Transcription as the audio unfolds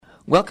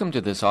Welcome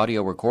to this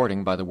audio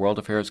recording by the World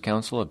Affairs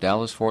Council of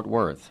Dallas-Fort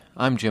Worth.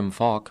 I'm Jim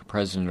Falk,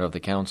 President of the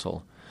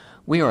Council.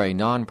 We are a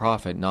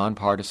non-profit,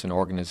 nonpartisan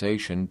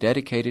organization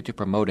dedicated to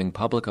promoting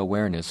public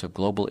awareness of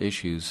global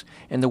issues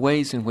and the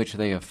ways in which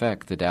they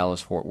affect the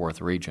Dallas-Fort Worth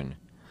region.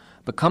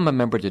 Become a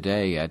member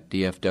today at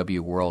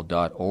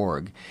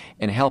dfwworld.org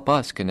and help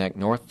us connect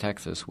North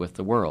Texas with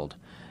the world.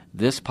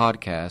 This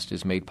podcast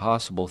is made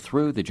possible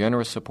through the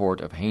generous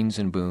support of Haynes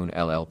 & Boone,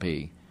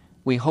 LLP.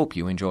 We hope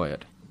you enjoy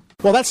it.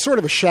 Well, that's sort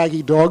of a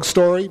shaggy dog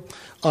story.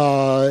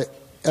 I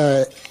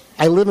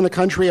live in a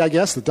country, I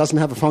guess, that doesn't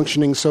have a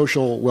functioning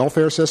social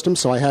welfare system,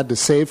 so I had to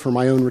save for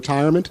my own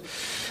retirement.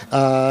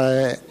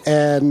 As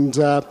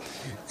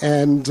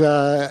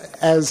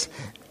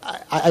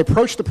I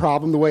approached the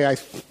problem the way I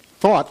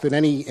thought that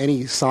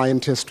any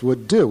scientist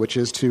would do, which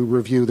is to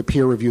review the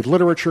peer-reviewed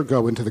literature,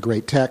 go into the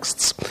great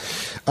texts.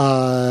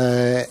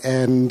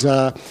 And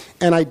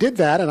I did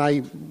that, and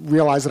I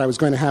realized that I was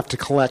going to have to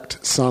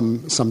collect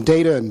some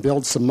data and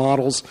build some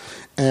models,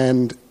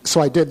 and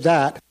so I did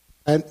that.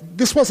 And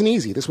this wasn't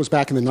easy. This was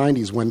back in the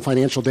 90s when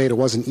financial data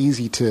wasn't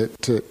easy to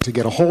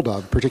get a hold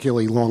of,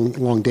 particularly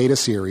long data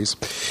series.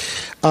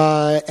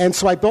 And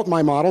so I built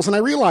my models, and I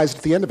realized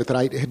at the end of it that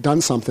I had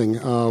done something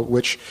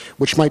which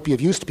might be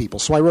of use to people.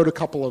 So I wrote a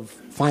couple of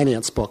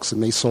finance books,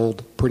 and they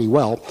sold pretty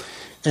well.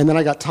 And then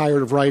I got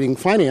tired of writing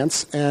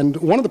finance, and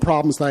one of the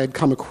problems that I had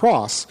come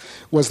across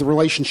was the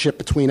relationship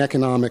between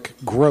economic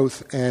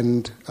growth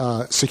and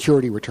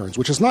security returns,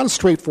 which is not as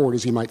straightforward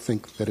as you might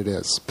think that it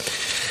is.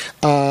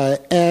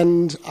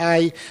 And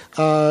I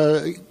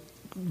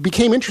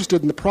became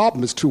interested in the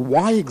problem as to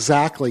why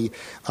exactly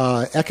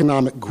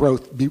economic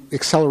growth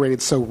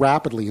accelerated so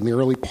rapidly in the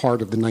early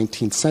part of the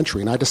 19th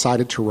century, and I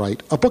decided to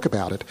write a book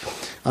about it.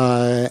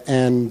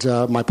 And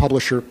my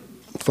publisher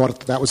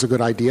thought that was a good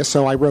idea,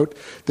 so I wrote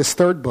this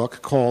third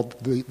book called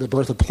The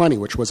Birth of Plenty,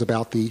 which was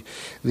about the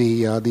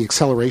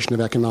acceleration of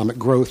economic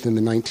growth in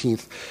the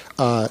 19th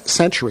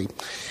century.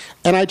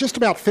 And I just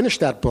about finished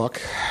that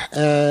book,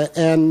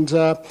 and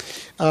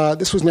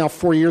this was now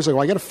 4 years ago.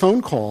 I got a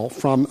phone call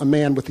from a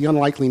man with the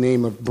unlikely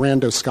name of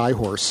Brando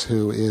Skyhorse,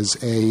 who is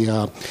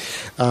an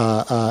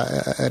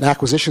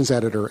acquisitions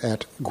editor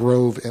at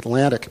Grove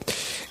Atlantic.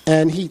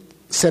 And he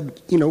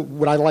said,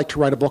 would I like to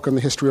write a book on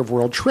the history of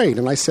world trade?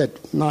 And I said,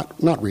 not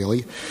really.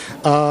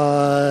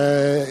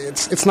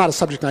 It's not a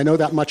subject I know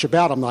that much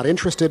about. I'm not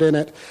interested in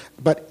it.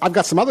 But I've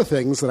got some other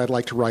things that I'd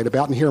like to write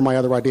about, and here are my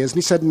other ideas. And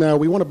he said, no,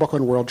 we want a book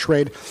on world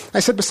trade. I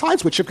said,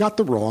 besides which, you've got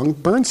the wrong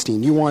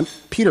Bernstein. You want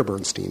Peter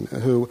Bernstein,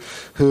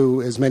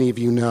 who as many of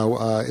you know,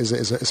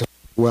 is a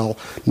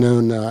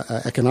well-known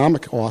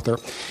economic author.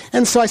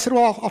 And so I said,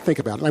 well, I'll think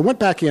about it. And I went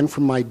back in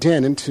from my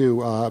den into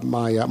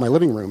my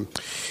living room.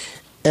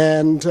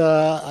 And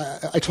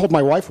I told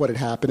my wife what had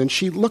happened, and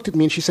she looked at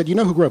me and she said, you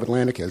know who Grove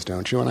Atlantic is,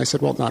 don't you? And I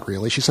said, well, not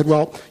really. She said,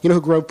 well, you know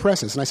who Grove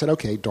Press is? And I said,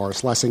 okay,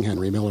 Doris Lessing,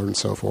 Henry Miller, and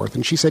so forth.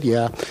 And she said,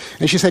 yeah.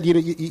 And she said,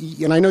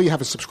 and I know you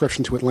have a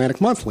subscription to Atlantic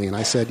Monthly. And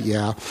I said,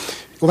 yeah.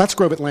 Well, that's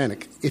Grove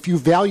Atlantic. If you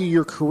value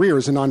your career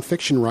as a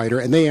nonfiction writer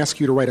and they ask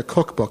you to write a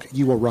cookbook,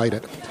 you will write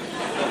it.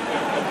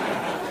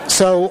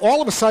 So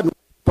all of a sudden, a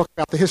book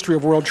about the history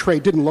of world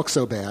trade didn't look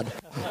so bad.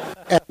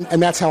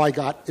 And that's how I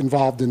got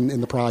involved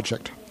in the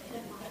project.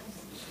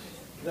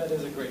 That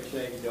is a great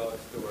shaggy dog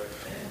story.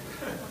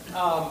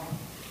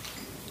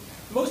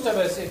 Most of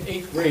us in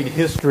 8th grade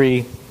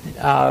history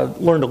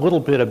learned a little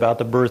bit about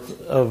the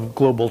birth of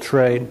global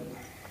trade,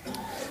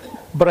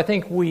 but I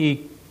think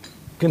we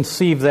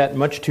conceive that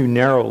much too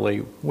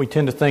narrowly. We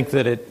tend to think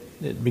that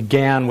it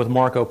began with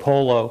Marco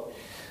Polo,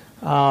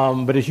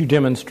 but as you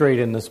demonstrate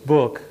in this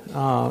book,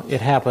 it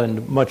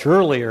happened much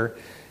earlier,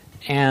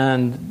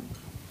 and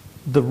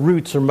the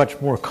roots are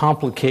much more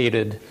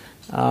complicated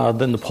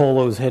than the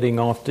Polos heading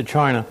off to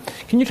China.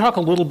 Can you talk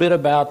a little bit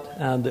about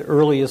the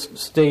earliest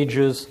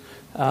stages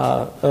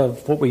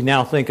of what we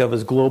now think of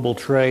as global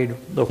trade,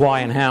 the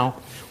why and how?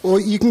 Well,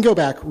 you can go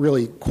back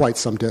really quite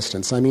some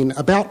distance. I mean,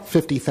 about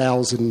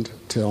 50,000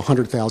 to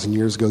 100,000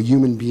 years ago,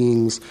 human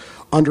beings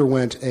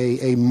underwent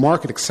a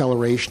marked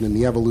acceleration in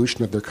the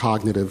evolution of their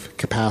cognitive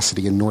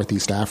capacity in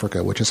Northeast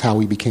Africa, which is how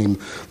we became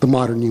the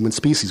modern human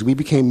species. We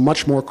became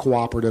much more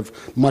cooperative,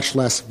 much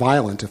less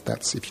violent,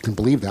 if you can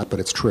believe that,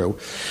 but it's true.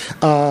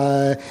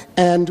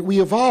 And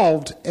we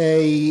evolved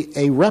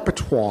a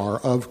repertoire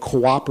of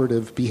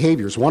cooperative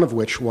behaviors, one of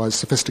which was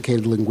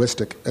sophisticated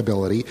linguistic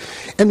ability,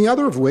 and the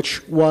other of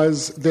which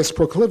was this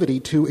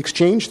proclivity to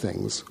exchange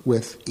things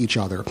with each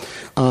other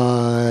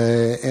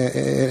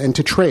and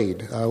to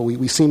trade.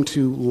 We seem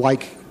to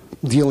like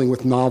dealing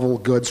with novel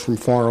goods from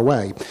far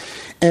away.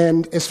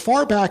 And as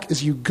far back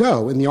as you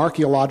go in the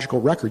archaeological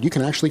record, you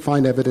can actually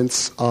find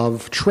evidence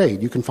of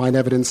trade. You can find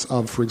evidence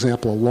of, for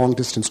example, a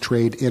long-distance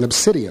trade in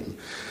obsidian.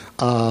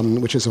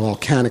 which is a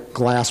volcanic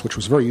glass which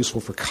was very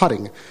useful for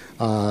cutting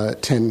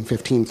 10,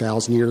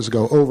 15,000 years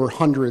ago, over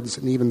hundreds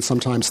and even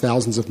sometimes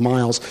thousands of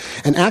miles,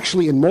 and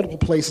actually in multiple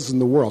places in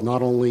the world,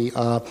 not only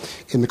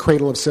in the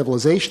cradle of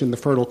civilization in the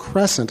Fertile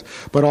Crescent,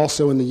 but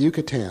also in the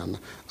Yucatan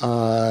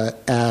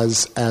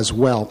as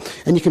well.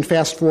 And you can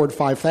fast forward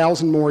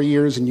 5,000 more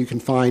years and you can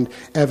find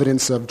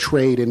evidence of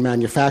trade in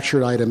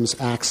manufactured items,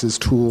 axes,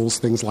 tools,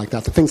 things like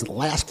that, the things that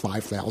last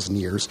 5,000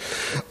 years,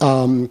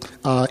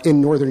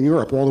 in Northern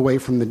Europe, all the way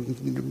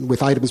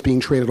with items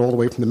being traded all the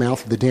way from the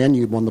mouth of the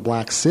Danube on the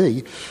Black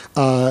Sea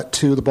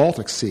to the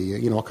Baltic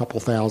Sea, a couple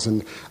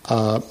thousand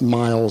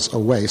miles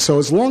away. So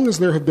as long as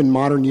there have been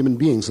modern human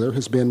beings, there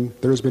has been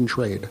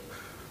trade.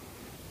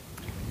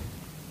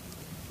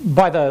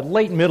 By the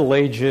late Middle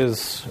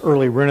Ages,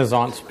 early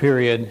Renaissance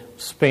period,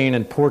 Spain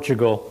and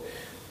Portugal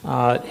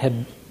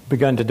had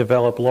begun to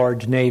develop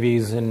large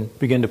navies and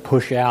begin to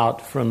push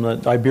out from the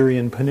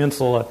Iberian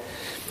Peninsula.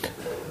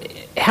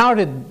 How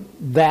did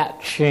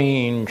that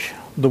change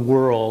the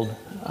world,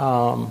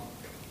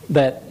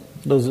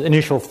 those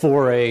initial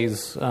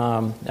forays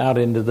out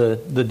into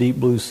the deep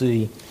blue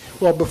sea?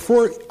 Well,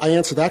 before I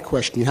answer that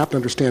question, you have to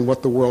understand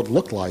what the world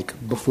looked like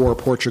before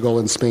Portugal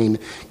and Spain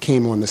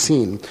came on the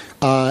scene.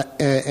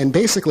 And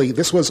basically,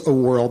 this was a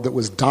world that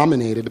was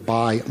dominated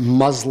by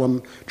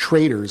Muslim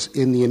traders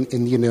in the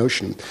Indian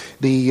Ocean.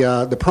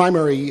 The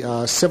primary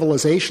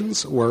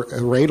civilizations were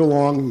arrayed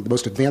along the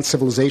most advanced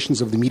civilizations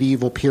of the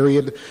medieval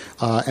period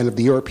and of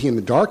the European,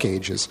 the Dark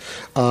Ages,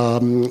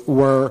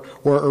 were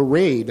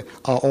arrayed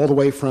all the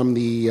way from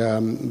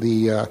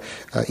the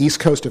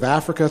east coast of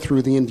Africa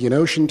through the Indian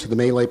Ocean to the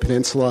Malay Peninsula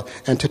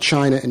and to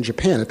China and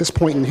Japan. At this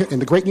point, and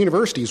the great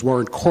universities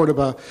were in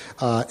Cordoba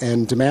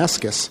and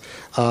Damascus.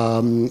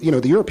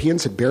 The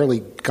Europeans had barely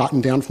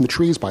gotten down from the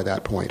trees by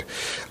that point.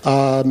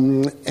 There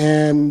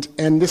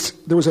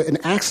was an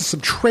axis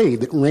of trade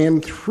that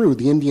ran through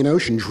the Indian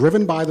Ocean,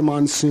 driven by the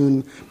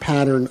monsoon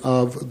pattern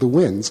of the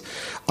winds,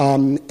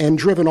 and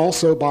driven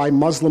also by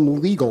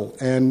Muslim legal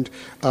and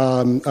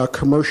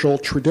commercial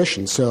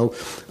tradition. So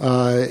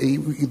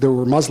there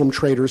were Muslim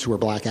traders who were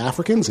black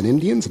Africans and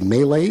Indians and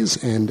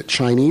Malays and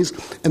Chinese,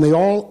 and they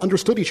all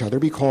understood each other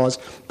because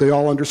they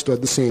all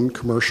understood the same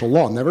commercial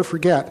law. Never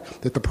forget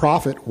that the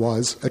prophet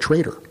was a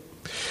trader.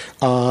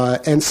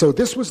 And so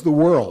this was the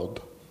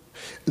world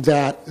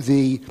that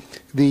the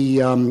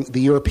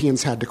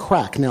Europeans had to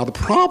crack. Now, the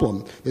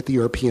problem that the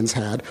Europeans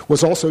had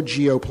was also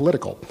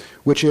geopolitical,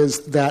 which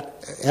is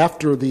that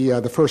after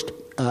the first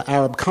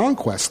Arab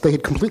conquests, they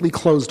had completely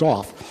closed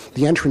off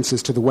the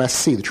entrances to the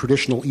West Sea, the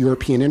traditional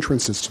European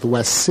entrances to the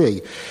West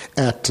Sea,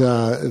 at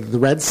the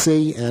Red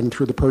Sea and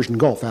through the Persian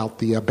Gulf, out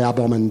the Bab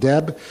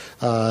el-Mandeb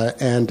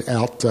and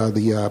out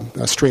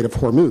the Strait of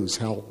Hormuz.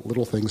 How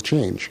little things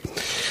change.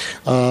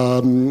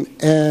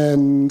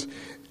 And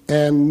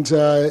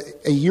a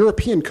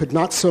European could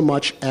not so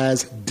much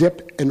as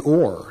dip an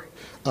oar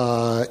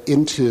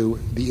into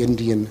the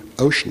Indian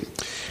Ocean.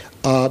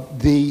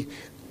 The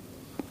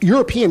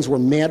Europeans were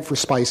mad for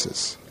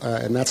spices,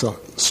 and that's a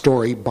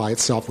story by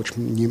itself, which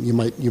you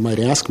might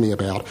ask me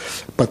about.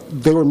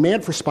 But they were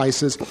mad for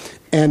spices,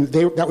 and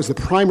that was the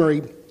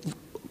primary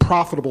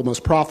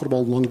most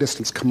profitable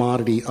long-distance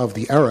commodity of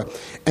the era.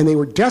 And they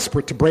were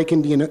desperate to break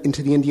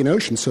into the Indian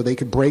Ocean so they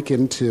could break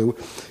into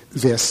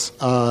this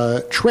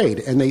trade,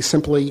 and they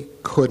simply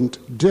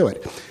couldn't do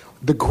it.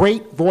 The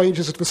great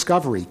voyages of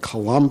discovery,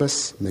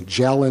 Columbus,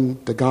 Magellan,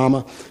 da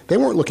Gama, they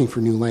weren't looking for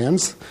new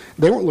lands.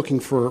 They weren't looking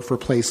for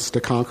places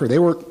to conquer. They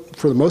were,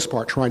 for the most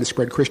part, trying to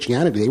spread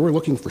Christianity. They were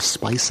looking for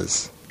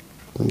spices.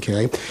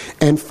 Okay?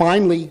 And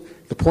finally,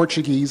 the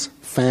Portuguese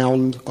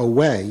found a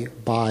way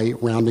by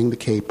rounding the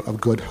Cape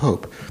of Good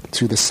Hope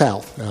to the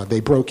south. They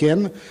broke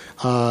in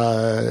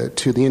to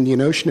the Indian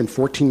Ocean in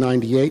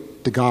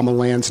 1498. Da Gama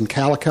lands in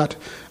Calicut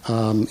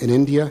in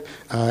India,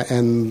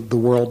 and the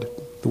world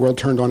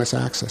turned on its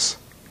axis.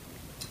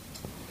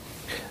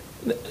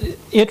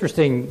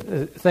 Interesting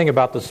thing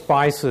about the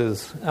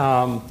spices,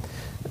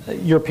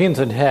 Europeans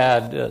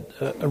had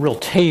a real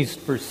taste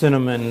for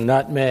cinnamon,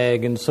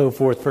 nutmeg, and so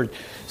forth for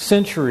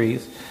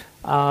centuries.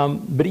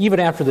 But even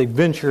after they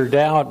ventured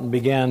out and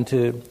began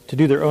to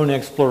do their own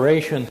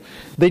exploration,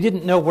 they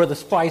didn't know where the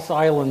Spice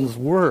Islands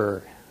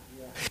were.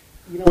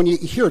 When you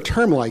hear a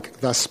term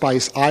like the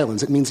Spice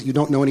Islands, it means that you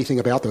don't know anything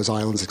about those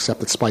islands except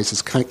that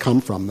spices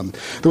come from them.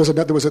 There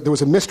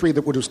was a mystery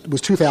that was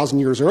 2,000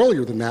 years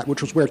earlier than that,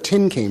 which was where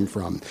tin came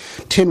from.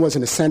 Tin was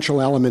an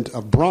essential element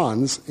of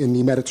bronze in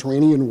the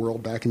Mediterranean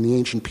world back in the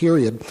ancient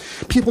period.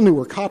 People knew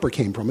where copper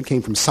came from. It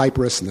came from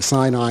Cyprus and the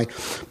Sinai.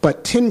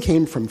 But tin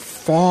came from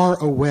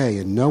far away,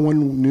 and no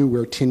one knew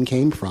where tin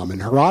came from. And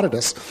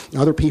Herodotus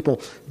and other people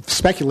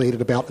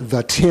speculated about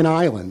the Tin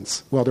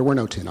Islands. Well, there were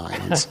no Tin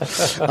Islands.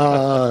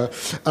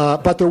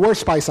 But there were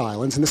Spice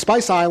Islands, and the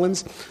Spice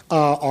Islands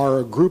are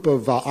a group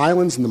of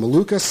islands in the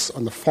Moluccas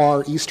on the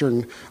far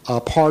eastern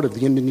part of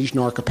the Indonesian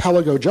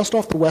archipelago, just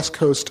off the west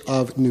coast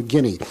of New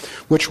Guinea,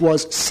 which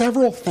was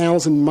several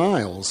thousand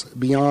miles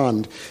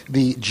beyond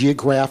the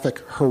geographic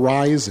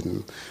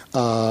horizon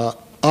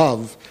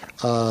of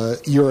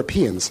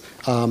Europeans.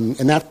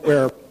 And that's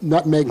where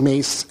nutmeg,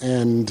 mace,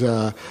 and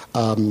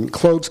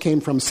cloves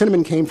came from.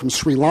 Cinnamon came from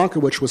Sri Lanka,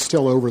 which was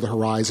still over the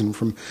horizon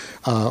from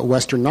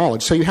Western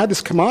knowledge. So you had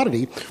this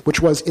commodity,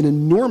 which was in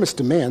enormous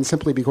demand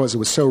simply because it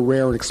was so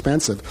rare and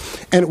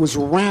expensive, and it was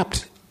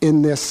wrapped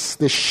in this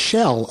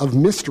shell of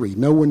mystery.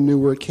 No one knew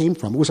where it came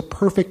from. It was a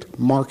perfect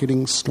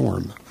marketing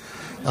storm.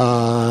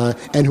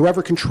 And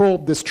whoever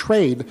controlled this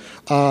trade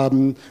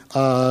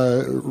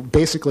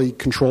basically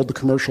controlled the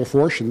commercial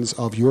fortunes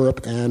of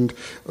Europe and,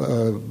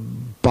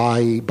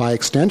 by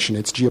extension,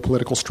 its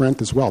geopolitical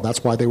strength as well.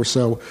 That's why they were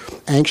so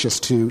anxious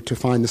to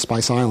find the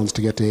Spice Islands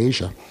to get to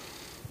Asia.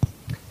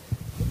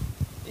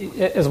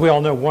 As we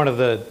all know, one of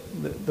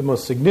the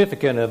most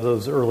significant of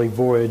those early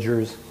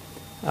voyagers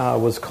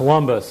was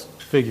Columbus,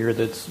 figure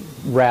that's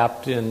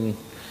wrapped in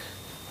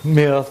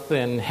myth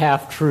and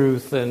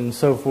half-truth and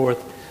so forth.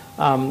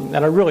 And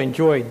I really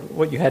enjoyed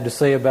what you had to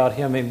say about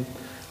him, and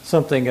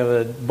something of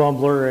a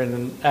bumbler and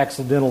an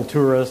accidental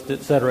tourist,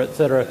 et cetera, et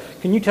cetera.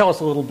 Can you tell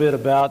us a little bit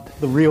about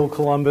the real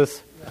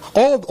Columbus?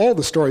 All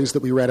the stories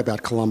that we read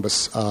about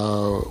Columbus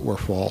were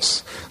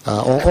false.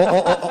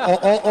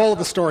 All of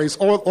the stories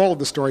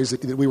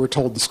that we were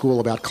told in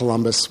school about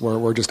Columbus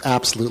were just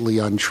absolutely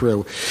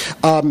untrue.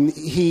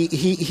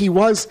 He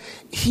was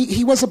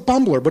a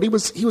bumbler, but he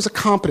was a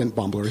competent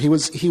bumbler.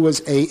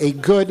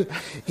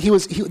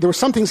 There were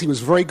some things he was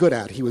very good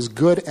at. He was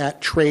good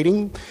at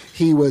trading.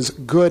 He was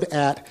good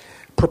at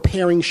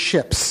preparing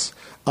ships.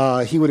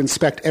 He would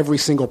inspect every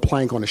single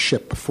plank on a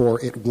ship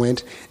before it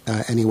went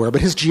anywhere.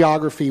 But his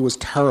geography was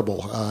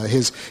terrible.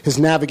 His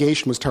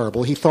navigation was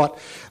terrible. He thought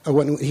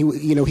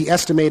he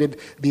estimated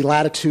the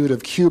latitude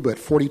of Cuba at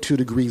 42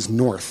 degrees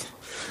north.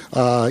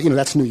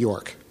 That's New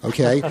York.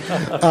 Okay,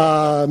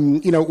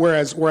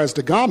 whereas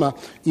Da Gama,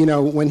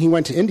 when he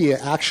went to India,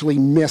 actually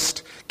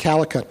missed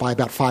Calicut by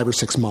about 5 or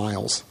 6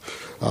 miles.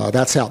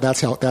 That's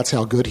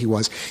how good he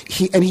was.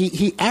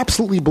 He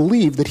absolutely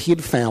believed that he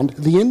had found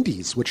the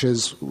Indies, which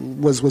was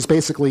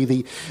basically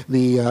the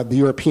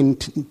European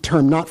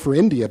term not for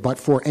India but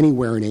for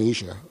anywhere in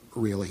Asia,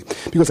 really,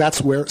 because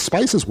that's where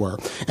spices were.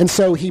 And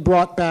so he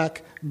brought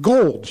back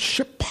gold,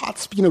 ship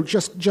pots,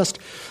 just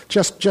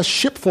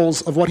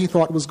shipfuls of what he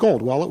thought was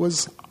gold. Well, it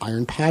was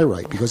iron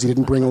pyrite because he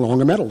didn't bring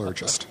along a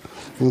metallurgist.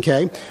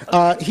 Okay,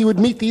 he would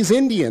meet these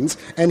Indians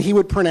and he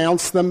would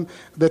pronounce them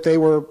that they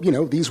were,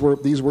 these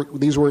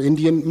were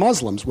Indian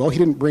Muslims. Well, he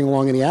didn't bring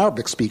along any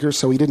Arabic speakers,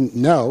 so he didn't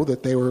know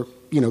that they were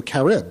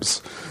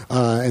Caribs,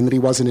 and that he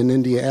wasn't in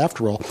India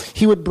after all.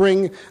 He would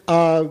bring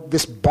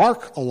this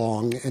bark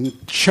along and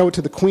show it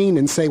to the Queen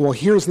and say, well,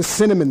 here's the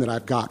cinnamon that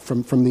I've got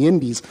from the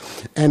Indies.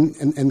 And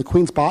the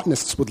Queen's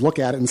botanists would look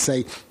at it and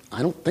say,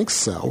 I don't think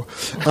so.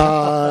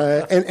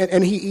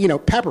 And he,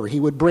 pepper. He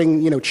would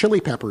bring,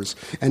 chili peppers,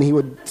 and he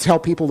would tell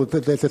people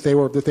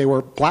that they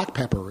were black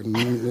pepper,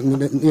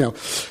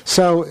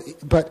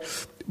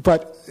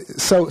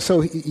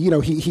 So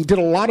he did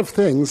a lot of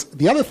things.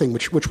 The other thing,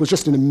 which was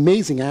just an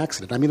amazing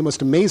accident. I mean, the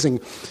most amazing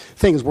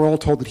thing is we're all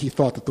told that he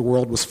thought that the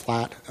world was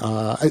flat,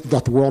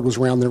 that the world was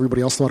round, and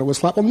everybody else thought it was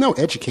flat. Well, no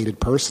educated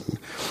person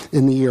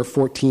in the year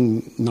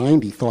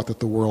 1490 thought that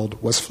the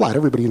world was flat.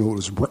 Everybody knew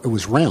it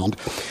was round,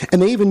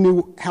 and they even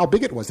knew how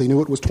big it was. They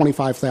knew it was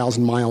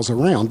 25,000 miles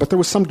around, but there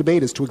was some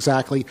debate as to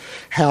exactly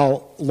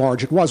how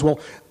large it was. Well,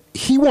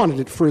 he wanted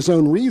it, for his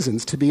own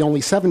reasons, to be only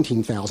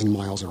 17,000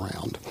 miles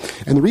around.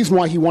 And the reason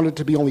why he wanted it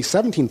to be only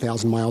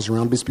 17,000 miles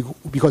around is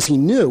because he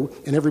knew,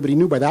 and everybody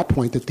knew by that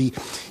point, that the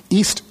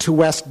east to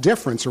west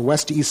difference, or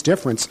west to east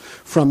difference,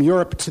 from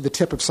Europe to the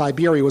tip of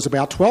Siberia was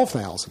about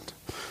 12,000.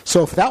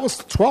 So if that was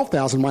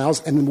 12,000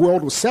 miles and the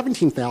world was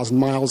 17,000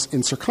 miles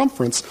in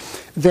circumference,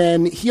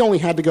 then he only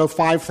had to go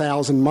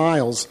 5,000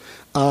 miles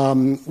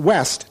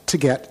west to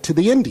get to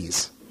the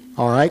Indies.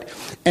 All right,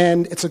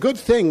 and it's a good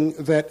thing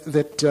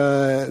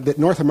that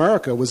North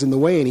America was in the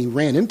way and he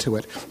ran into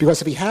it,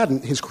 because if he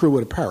hadn't, his crew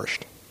would have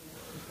perished,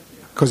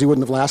 because he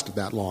wouldn't have lasted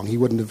that long. He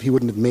wouldn't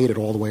have made it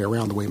all the way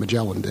around the way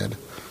Magellan did.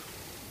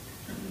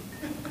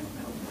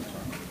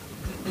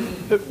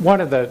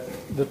 One of the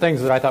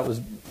things that I thought was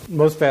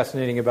most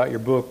fascinating about your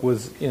book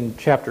was in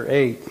Chapter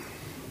 8.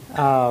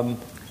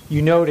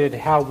 You noted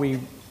how we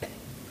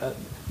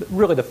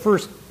really the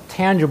first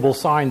tangible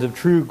signs of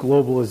true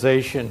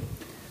globalization.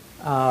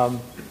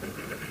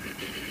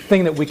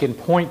 Thing that we can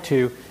point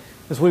to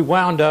is we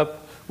wound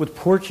up with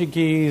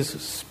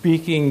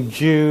Portuguese-speaking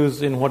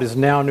Jews in what is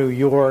now New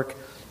York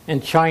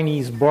and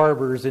Chinese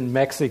barbers in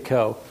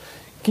Mexico.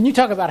 Can you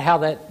talk about how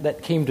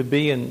that came to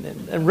be,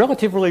 and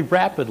relatively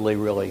rapidly,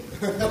 really?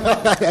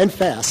 And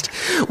fast.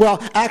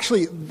 Well,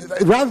 actually,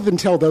 rather than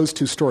tell those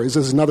two stories,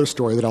 there's another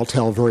story that I'll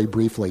tell very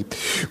briefly,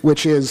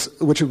 which is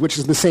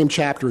the same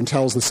chapter and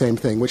tells the same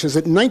thing, which is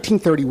that in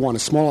 1931, a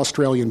small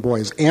Australian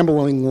boy is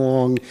ambling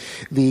along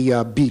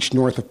the beach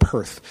north of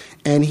Perth,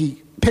 and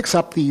he picks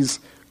up these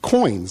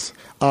coins,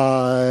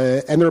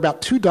 and there are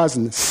about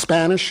 24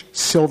 Spanish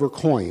silver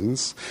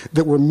coins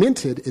that were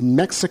minted in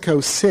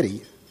Mexico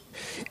City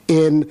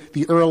in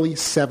the early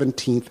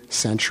 17th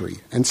century.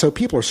 And so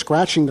people are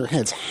scratching their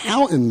heads.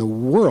 How in the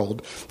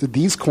world did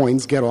these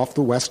coins get off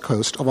the west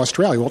coast of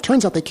Australia? Well, it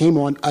turns out they came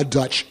on a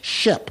Dutch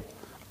ship.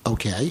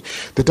 Okay.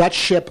 The Dutch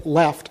ship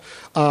left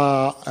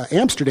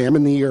Amsterdam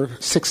in the year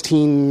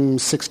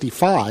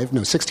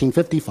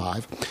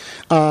 1655,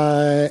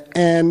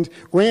 and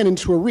ran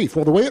into a reef.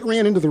 Well, the way it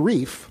ran into the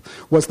reef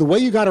was the way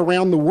you got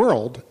around the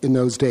world in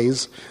those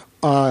days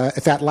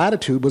at that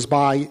latitude was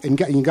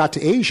you got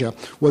to Asia,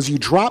 was you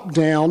dropped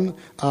down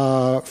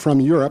from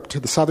Europe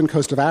to the southern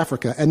coast of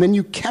Africa, and then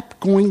you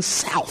kept going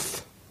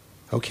south,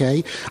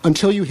 okay,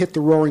 until you hit the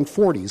Roaring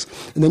Forties.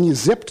 And then you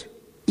zipped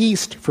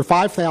east for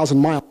 5,000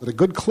 miles at a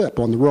good clip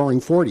on the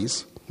Roaring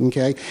Forties,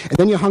 okay, and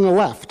then you hung a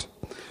left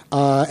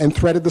and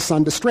threaded the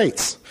Sunda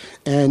Straits,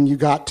 and you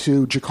got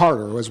to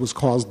Jakarta, or as was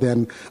called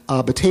then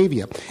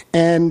Batavia.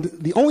 And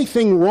the only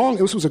thing wrong,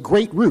 this was a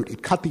great route.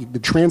 It cut the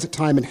transit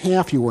time in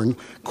half. You were in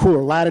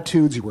cooler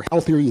latitudes. You were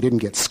healthier. You didn't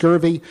get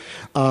scurvy.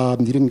 You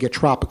didn't get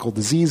tropical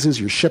diseases.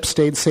 Your ship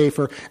stayed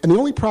safer. And the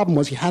only problem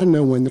was you had to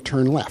know when to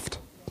turn left.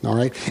 All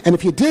right? And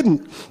if you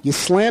didn't, you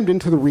slammed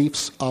into the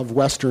reefs of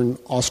Western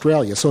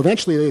Australia. So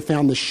eventually they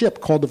found this ship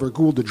called the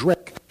Virgule de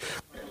Drake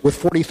with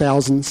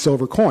 40,000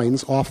 silver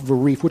coins off of a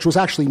reef, which was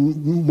actually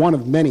one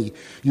of many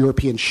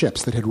European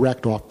ships that had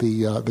wrecked off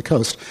the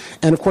coast.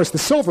 And, of course, the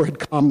silver had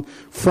come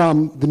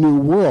from the New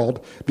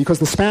World because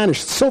the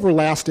Spanish, silver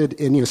lasted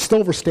in,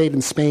 silver stayed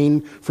in Spain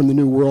from the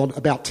New World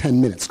about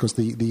 10 minutes because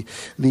the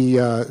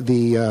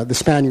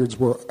Spaniards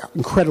were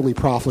incredibly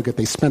profligate.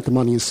 They spent the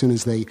money as soon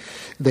as they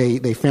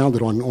found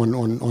it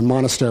on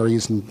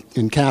monasteries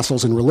and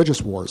castles and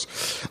religious wars.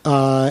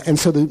 And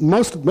so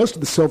most of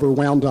the silver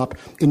wound up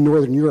in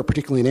Northern Europe,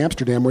 particularly in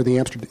Amsterdam, where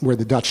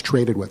the Dutch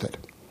traded with it.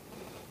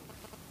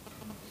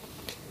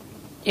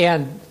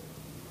 And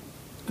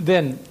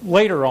then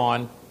later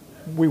on,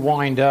 we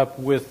wind up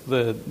with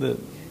the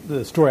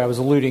story I was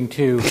alluding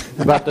to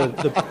about the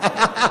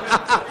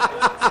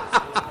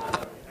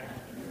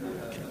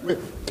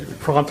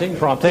prompting.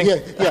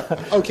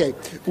 Yeah. Okay.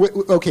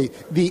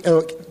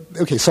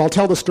 Okay, so I'll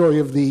tell the story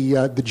of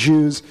the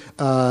Jews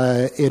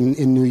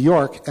in New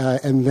York,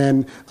 and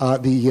then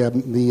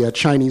the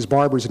Chinese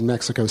barbers in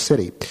Mexico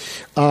City.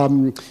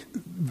 In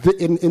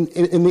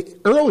the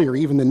earlier,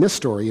 even than this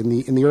story, in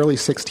the early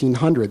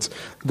 1600s,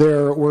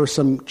 there were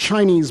some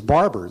Chinese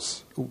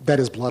barbers, that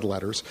is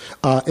bloodletters,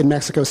 in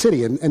Mexico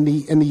City, and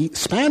the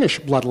Spanish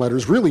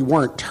bloodletters really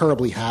weren't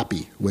terribly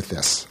happy with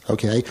this.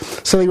 Okay,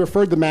 so they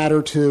referred the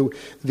matter to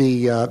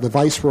the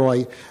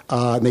viceroy,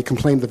 and they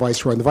complained to the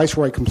viceroy, and the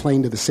viceroy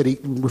complained to the city,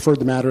 referred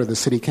the matter to the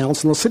city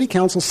council, and the city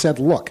council said,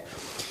 "Look,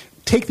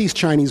 take these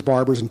Chinese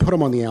barbers and put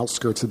them on the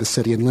outskirts of the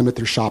city and limit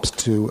their shops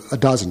to a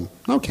dozen."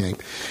 Okay.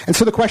 And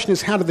so the question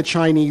is, how did the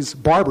Chinese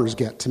barbers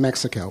get to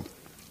Mexico?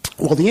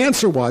 Well, the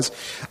answer was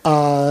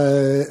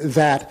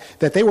that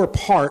they were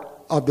part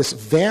of this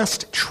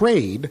vast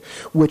trade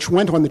which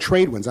went on the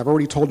trade winds. I've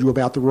already told you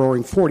about the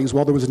Roaring Forties.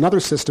 Well, there was another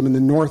system in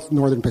the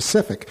northern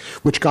Pacific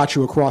which got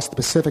you across the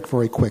Pacific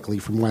very quickly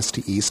from west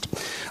to east.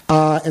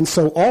 And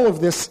so all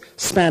of this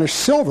Spanish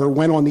silver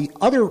went on the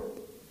other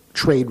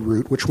trade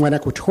route, which went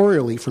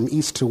equatorially from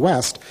east to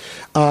west,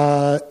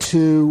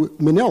 to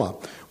Manila,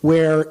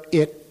 where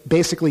it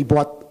basically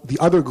brought the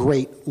other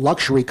great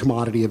luxury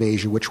commodity of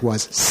Asia, which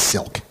was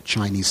silk,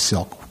 Chinese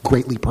silk,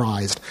 greatly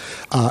prized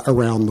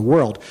around the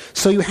world.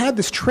 So you had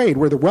this trade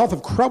where the wealth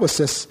of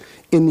Croesus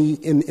in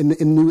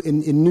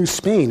New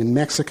Spain, in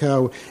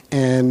Mexico,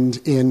 and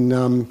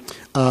in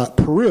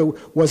Peru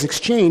was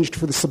exchanged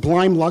for the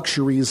sublime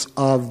luxuries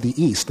of the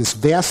East, this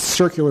vast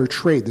circular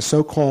trade, the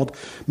so-called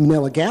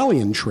Manila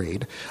Galleon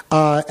trade,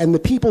 and the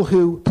people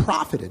who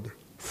profited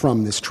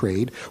from this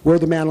trade were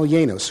the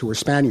Manileños, who were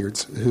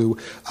Spaniards who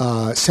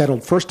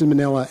settled first in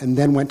Manila and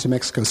then went to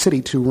Mexico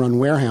City to run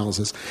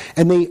warehouses.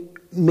 And they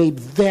made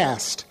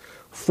vast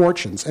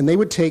fortunes, and they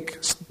would take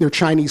their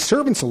Chinese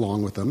servants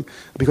along with them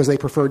because they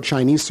preferred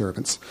Chinese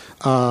servants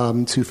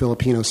to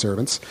Filipino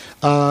servants,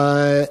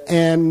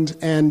 and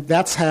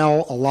that's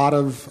how a lot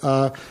of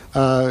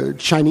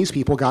Chinese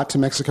people got to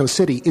Mexico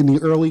City in the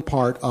early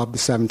part of the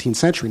 17th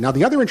century. Now,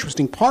 the other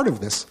interesting part of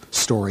this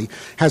story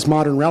has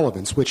modern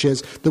relevance, which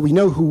is that we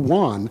know who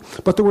won,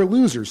 but there were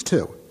losers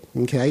too.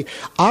 Okay?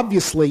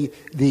 Obviously,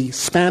 the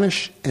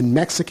Spanish and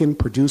Mexican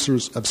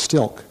producers of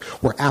silk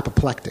were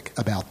apoplectic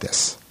about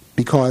this,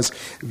 because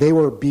they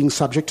were being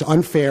subject to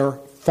unfair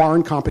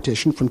foreign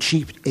competition from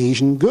cheap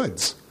Asian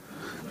goods.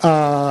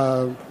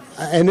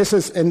 And this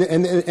is, and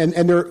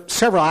there are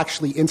several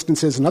actually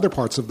instances in other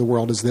parts of the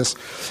world as this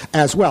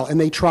as well. And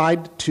they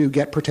tried to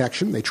get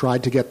protection. They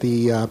tried to get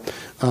the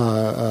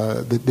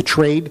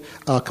trade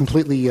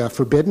completely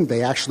forbidden.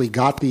 They actually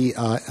got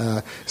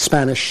the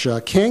Spanish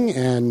king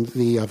and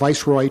the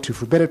viceroy to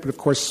forbid it. But of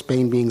course,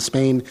 Spain being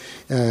Spain,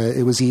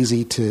 it was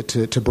easy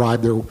to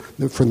bribe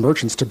for the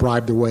merchants to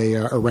bribe their way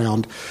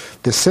around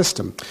this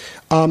system.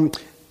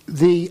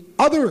 The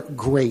other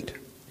great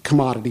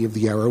commodity of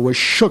the era was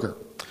sugar.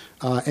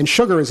 And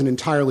sugar is an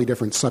entirely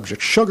different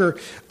subject. Sugar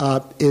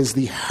is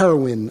the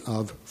heroin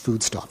of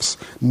foodstuffs.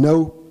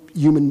 No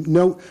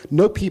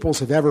no peoples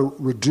have ever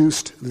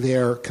reduced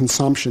their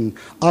consumption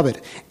of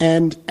it.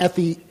 And at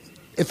the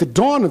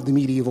dawn of the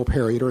medieval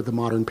period, or the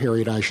modern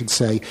period, I should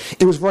say,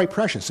 it was very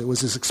precious. It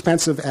was as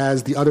expensive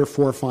as the other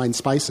 4 fine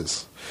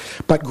spices.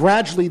 But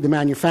gradually, the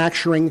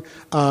manufacturing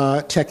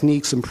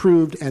techniques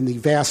improved, and the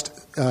vast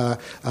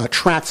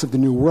tracts of the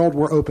New World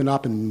were opened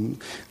up, and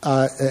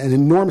an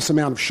enormous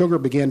amount of sugar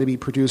began to be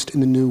produced in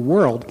the New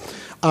World.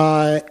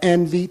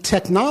 And the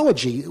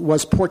technology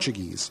was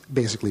Portuguese,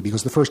 basically,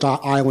 because the first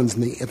islands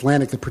in the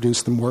Atlantic that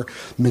produced them were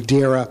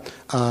Madeira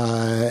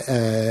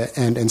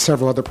and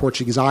several other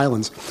Portuguese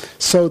islands.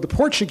 So the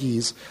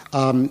Portuguese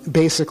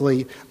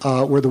basically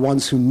were the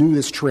ones who knew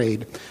this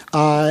trade.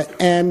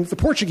 And the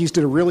Portuguese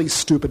did a really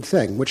stupid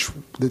thing, which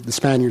the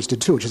Spaniards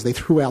did too, which is they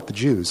threw out the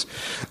Jews,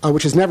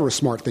 which is never a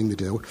smart thing to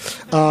do.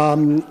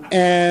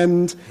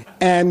 And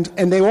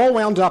they all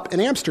wound up in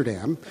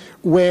Amsterdam,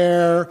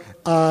 where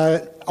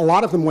a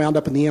lot of them wound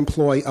up in the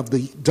employ of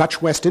the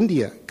Dutch West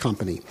India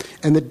Company,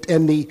 and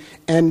the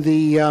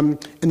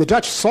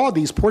Dutch saw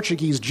these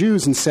Portuguese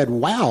Jews and said,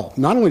 "Wow!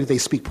 Not only do they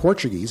speak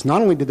Portuguese,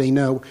 not only do they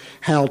know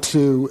how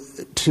to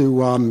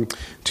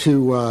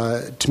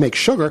make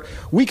sugar,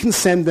 we can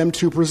send them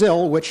to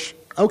Brazil, which."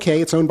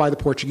 Okay, it's owned by the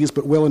Portuguese,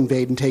 but we'll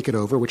invade and take it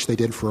over, which they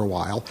did for a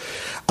while.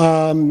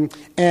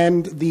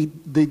 And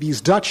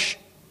these Dutch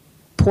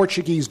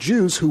Portuguese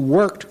Jews who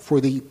worked for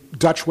the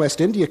Dutch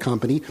West India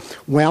Company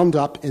wound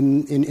up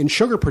in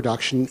sugar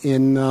production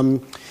in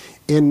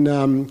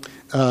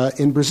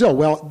Brazil.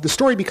 Well, the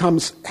story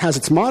has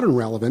its modern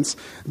relevance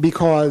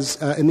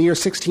because in the year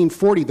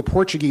 1640, the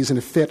Portuguese, in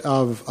a fit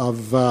of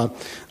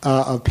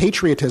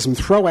patriotism,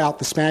 throw out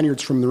the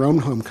Spaniards from their own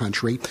home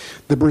country.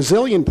 The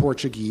Brazilian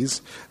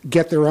Portuguese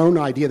get their own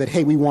idea that,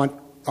 hey, we want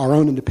our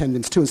own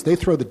independence too. And so they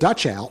throw the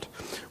Dutch out,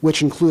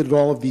 which included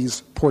all of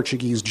these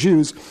Portuguese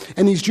Jews.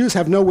 And these Jews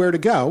have nowhere to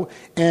go,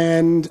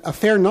 and a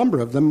fair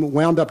number of them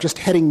wound up just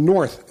heading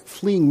north,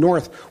 fleeing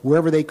north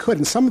wherever they could.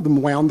 And some of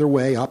them wound their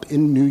way up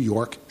in New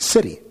York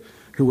City,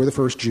 who were the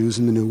first Jews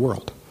in the New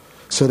World.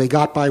 So they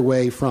got by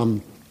way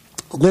from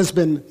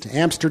Lisbon to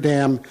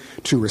Amsterdam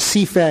to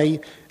Recife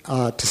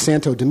to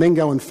Santo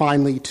Domingo, and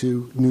finally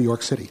to New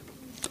York City.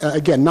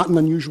 Again, not an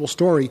unusual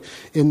story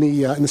in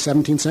the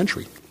 17th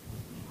century.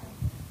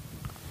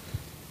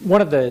 One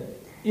of the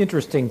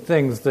interesting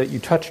things that you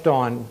touched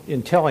on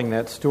in telling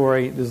that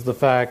story is the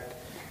fact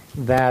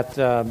that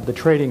the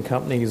trading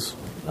companies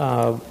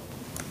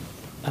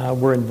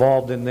were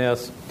involved in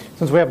this.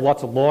 Since we have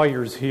lots of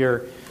lawyers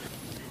here,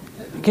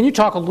 can you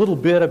talk a little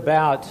bit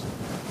about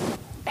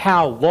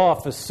how law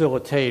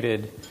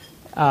facilitated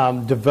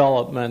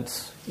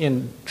developments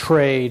in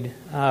trade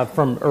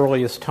from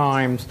earliest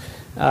times,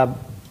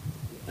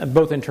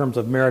 both in terms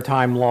of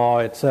maritime law,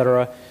 et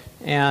cetera,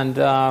 and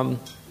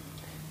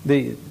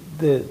the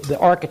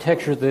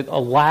architecture that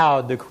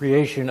allowed the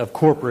creation of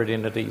corporate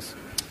entities?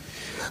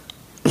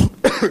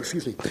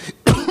 Excuse me.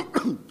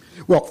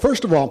 Well,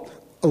 first of all,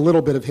 a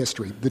little bit of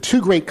history. The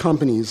two great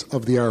companies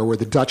of the era were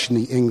the Dutch and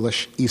the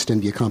English East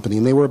India Company,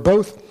 and they were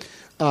both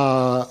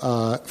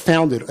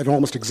founded at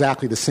almost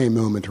exactly the same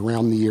moment,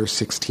 around the year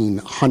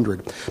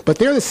 1600. But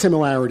there the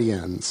similarity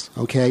ends,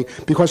 okay?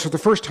 Because for the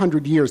first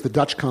 100 years, the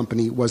Dutch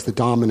company was the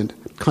dominant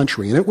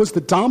country. And it was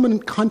the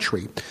dominant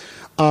country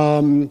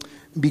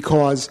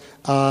because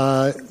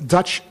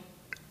Dutch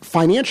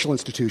financial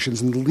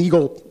institutions and the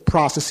legal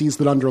processes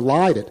that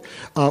underlied it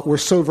were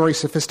so very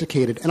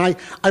sophisticated. And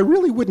I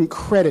really wouldn't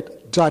credit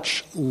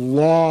Dutch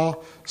law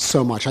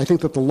so much. I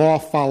think that the law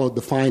followed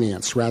the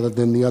finance rather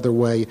than the other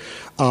way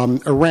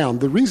around.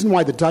 The reason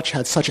why the Dutch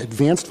had such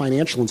advanced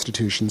financial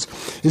institutions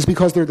is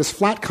because they're this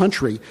flat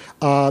country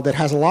that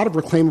has a lot of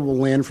reclaimable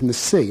land from the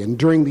sea. And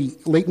during the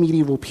late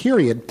medieval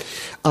period,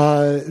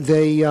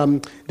 they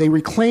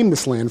reclaimed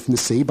this land from the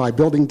sea by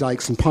building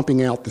dikes and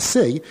pumping out the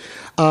sea.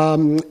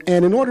 And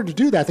in order to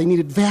do that, they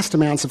needed vast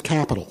amounts of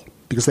capital,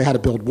 because they had to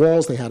build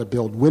walls, they had to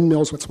build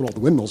windmills. That's what all the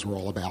windmills were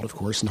all about, of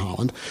course, in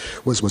Holland,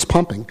 was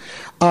pumping.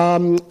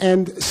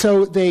 And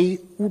so they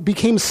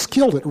became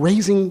skilled at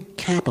raising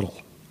capital,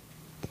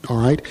 all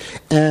right?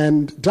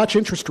 And Dutch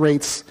interest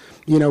rates,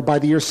 by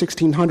the year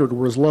 1600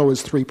 were as low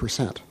as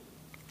 3%,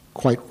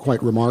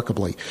 quite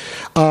remarkably.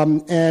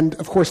 And,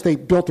 of course, they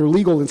built their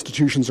legal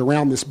institutions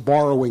around this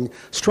borrowing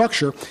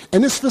structure,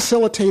 and this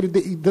facilitated,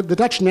 the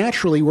Dutch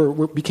naturally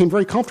became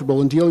very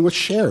comfortable in dealing with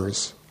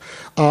shares.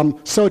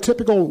 So a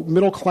typical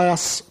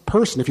middle-class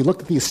person, if you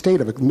looked at the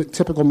estate of a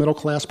typical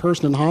middle-class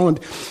person in Holland,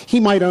 he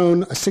might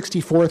own a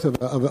 64th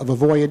of a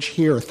voyage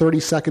here, a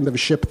 32nd of a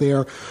ship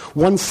there,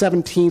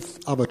 1/17th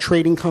of a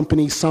trading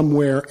company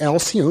somewhere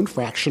else. He owned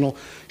fractional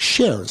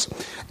shares.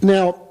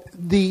 Now,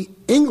 the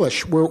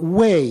English were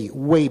way,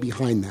 way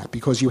behind that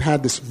because you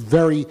had this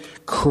very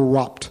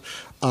corrupt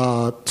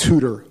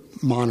Tudor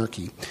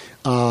monarchy.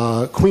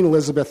 Queen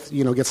Elizabeth,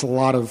 gets a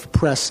lot of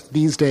press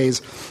these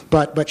days,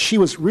 but she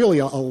was really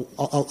a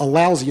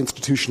lousy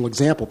institutional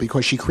example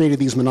because she created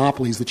these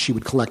monopolies that she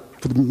would collect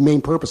for the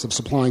main purpose of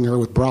supplying her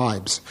with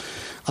bribes.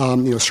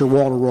 Sir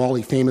Walter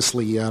Raleigh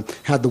famously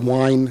had the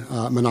wine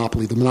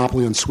monopoly, the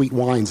monopoly on sweet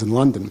wines in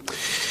London.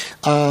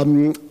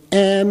 About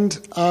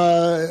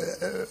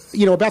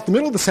the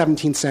middle of the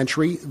 17th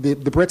century, the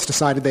Brits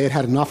decided they had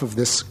had enough of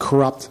this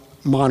corrupt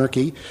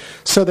monarchy,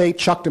 so they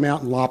chucked him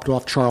out and lopped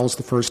off Charles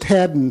I's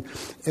head, and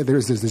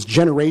there's this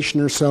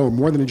generation or so, or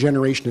more than a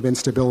generation of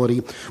instability,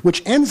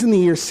 which ends in the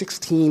year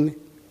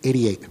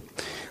 1688,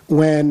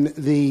 when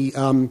the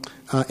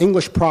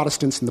English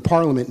Protestants in the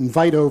Parliament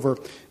invite over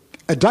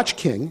a Dutch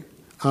king,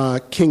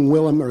 King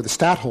Willem, or the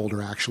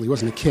stadtholder actually, he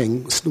wasn't a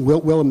king,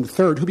 Willem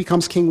III, who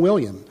becomes King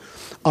William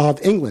of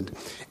England.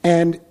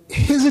 And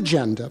his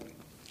agenda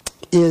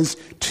is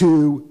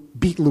to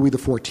beat Louis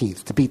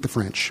XIV, to beat the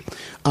French.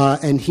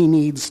 And he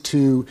needs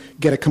to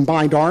get a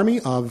combined army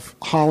of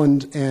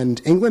Holland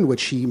and England,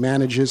 which he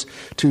manages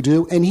to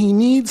do. And he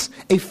needs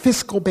a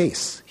fiscal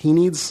base. He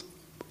needs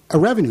a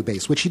revenue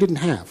base, which he didn't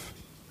have.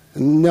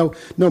 No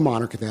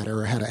monarch at that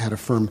era had a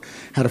firm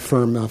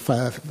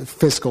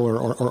fiscal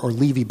or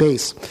levy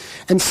base.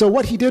 And so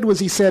what he did was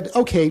he said,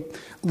 okay,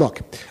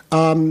 look,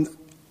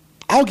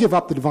 I'll give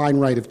up the divine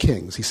right of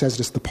kings. He says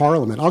this to the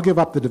Parliament. I'll give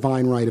up the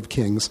divine right of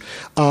kings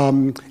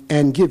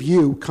and give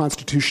you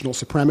constitutional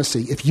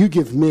supremacy if you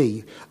give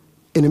me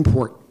an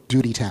import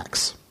duty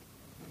tax.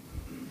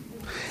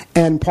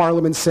 And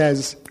Parliament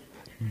says,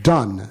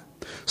 done.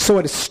 So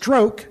at a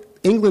stroke,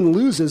 England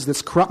loses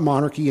this corrupt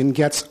monarchy and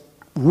gets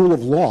rule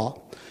of law,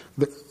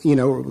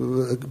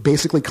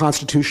 basically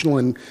constitutional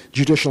and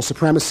judicial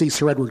supremacy.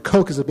 Sir Edward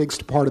Coke is a big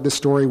part of this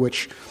story,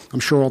 which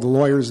I'm sure all the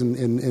lawyers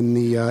in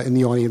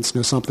the audience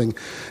know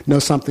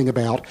something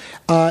about.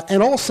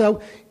 And also,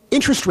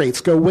 interest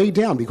rates go way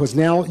down because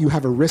now you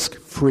have a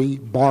risk-free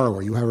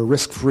borrower. You have a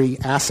risk-free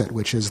asset,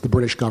 which is the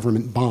British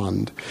government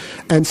bond.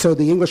 And so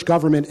the English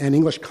government and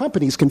English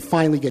companies can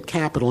finally get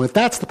capital. And if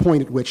that's the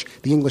point at which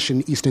the English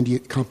and East India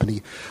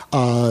Company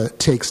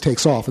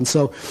takes off. And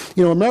so,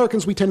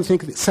 Americans, we tend to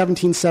think that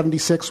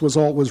 1776 was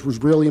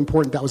really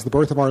important. That was the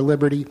birth of our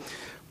liberty.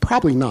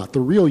 Probably not.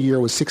 The real year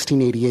was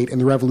 1688 and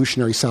the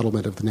revolutionary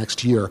settlement of the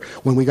next year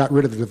when we got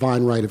rid of the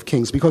divine right of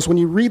kings. Because when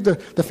you read the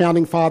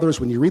Founding Fathers,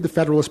 when you read the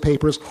Federalist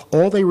Papers,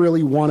 all they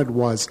really wanted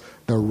was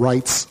the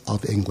rights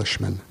of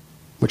Englishmen,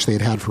 which they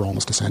had had for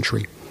almost a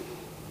century.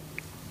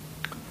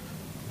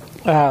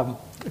 A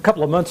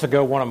couple of months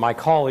ago, one of my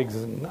colleagues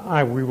and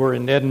I, we were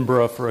in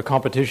Edinburgh for a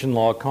competition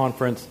law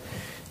conference,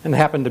 and it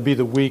happened to be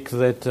the week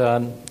that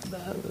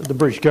the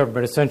British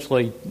government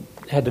essentially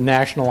had to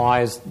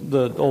nationalize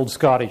the old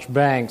Scottish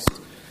banks,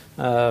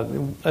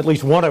 at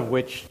least one of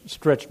which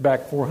stretched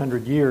back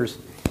 400 years.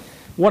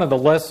 One of the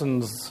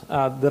lessons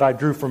that I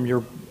drew from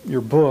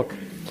your book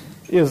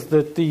is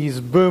that these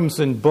booms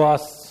and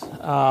busts,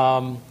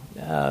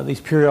 these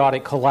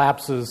periodic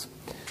collapses,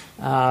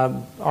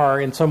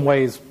 are in some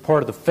ways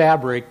part of the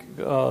fabric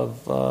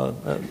of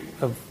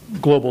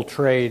global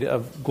trade,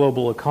 of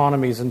global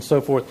economies, and so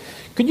forth.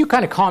 Could you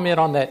kind of comment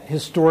on that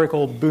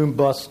historical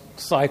boom-bust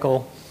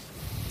cycle?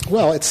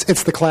 Well,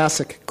 it's the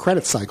classic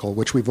credit cycle,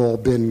 which we've all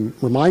been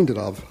reminded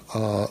of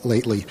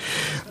lately,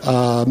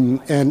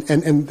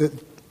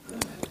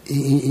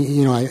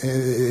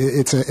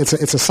 it's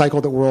a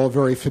cycle that we're all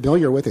very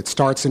familiar with. It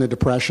starts in a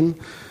depression.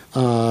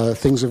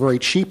 Things are very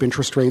cheap.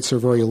 Interest rates are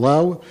very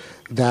low.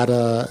 That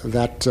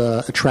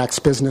attracts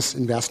business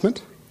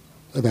investment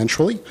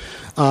eventually,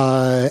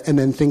 and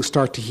then things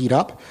start to heat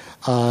up,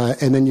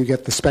 and then you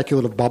get the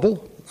speculative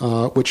bubble,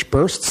 which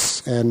bursts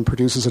and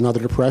produces another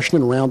depression,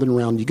 and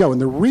round you go. And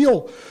the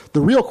real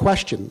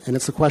question, and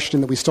it's the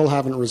question that we still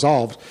haven't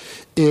resolved,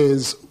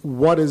 is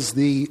what is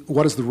the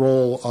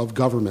role of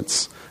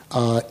governments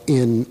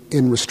in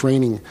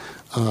restraining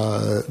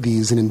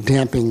these and in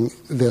damping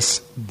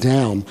this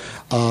down?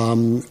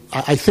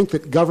 I think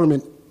that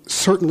government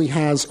certainly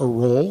has a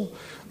role.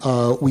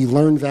 We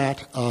learned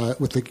that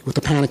with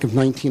the Panic of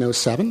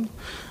 1907.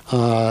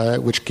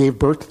 Which gave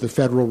birth to the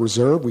Federal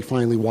Reserve. We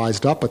finally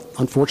wised up, but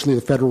unfortunately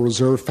the Federal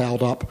Reserve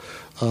fouled up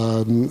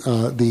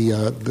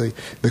the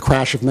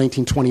crash of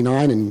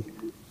 1929 and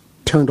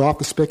turned off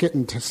the spigot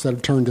instead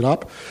of turned it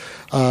up.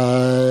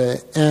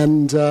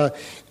 And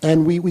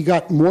we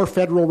got more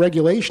federal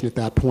regulation at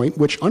that point,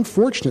 which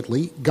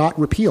unfortunately got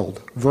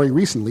repealed very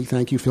recently.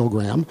 Thank you, Phil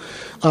Gramm,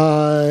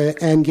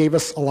 and gave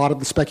us a lot of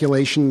the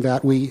speculation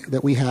that we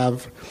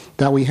have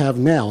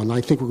now. And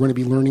I think we're going to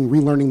be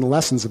relearning the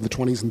lessons of the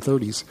 20s and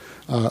 30s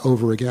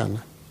over again.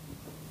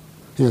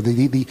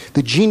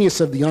 The genius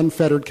of the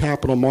unfettered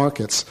capital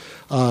markets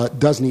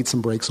does need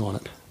some brakes on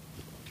it.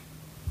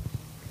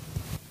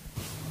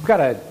 We've got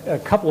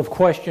a couple of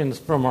questions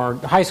from our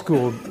high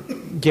school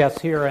guests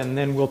here, and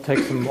then we'll take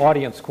some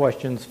audience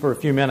questions for a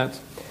few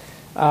minutes.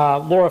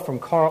 Laura from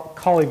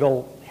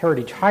Colleyville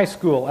Heritage High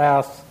School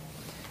asks,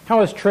 how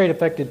has trade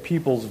affected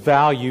people's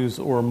values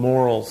or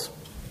morals?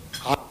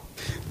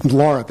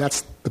 Laura,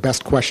 that's the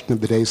best question of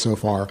the day so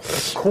far.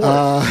 Of course.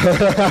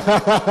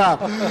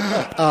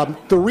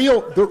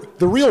 The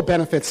real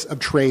benefits of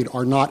trade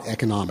are not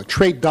economic.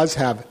 Trade does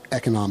have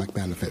economic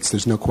benefits.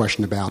 There's no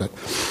question about it.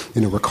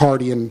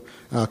 Ricardian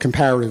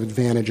comparative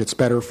advantage. It's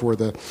better for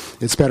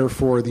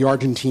the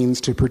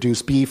Argentines to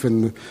produce beef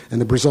and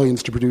the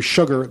Brazilians to produce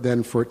sugar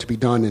than for it to be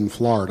done in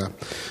Florida.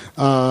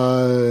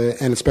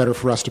 and it's better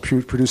for us to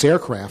produce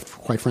aircraft,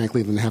 quite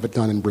frankly, than have it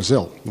done in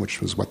Brazil,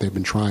 which was what they've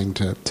been trying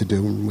to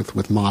do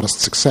with modest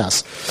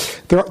success.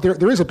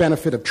 There is a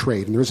benefit of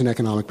trade, and there is an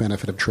economic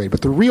benefit of trade,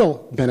 but the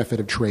real benefit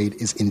of trade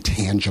is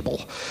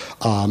intangible,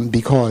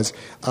 because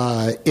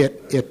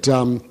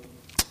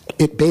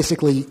it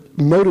basically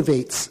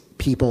motivates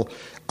people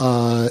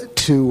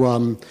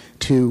to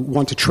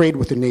want to trade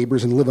with their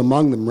neighbors and live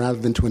among them rather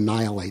than to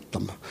annihilate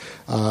them.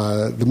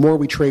 The more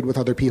we trade with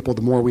other people,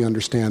 the more we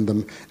understand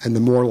them, and the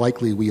more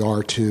likely we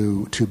are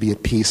to be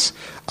at peace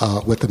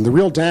with them. The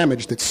real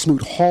damage that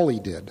Smoot-Hawley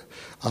did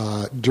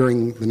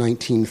during the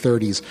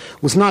 1930s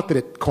was not that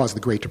it caused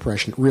the Great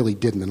Depression. It really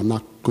didn't, and I'm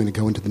not going to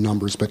go into the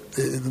numbers, but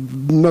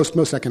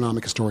most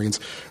economic historians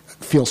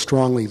feel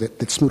strongly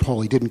that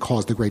Smoot-Hawley didn't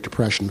cause the Great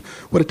Depression.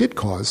 What it did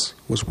cause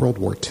was World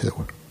War II.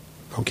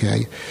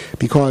 Okay,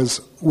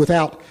 because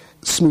without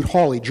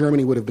Smoot-Hawley,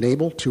 Germany would have been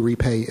able to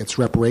repay its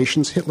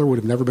reparations. Hitler would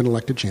have never been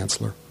elected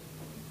chancellor.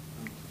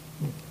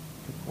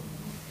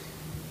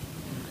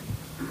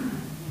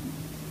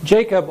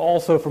 Jacob,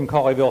 also from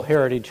Colleyville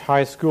Heritage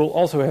High School,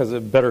 also has a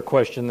better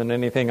question than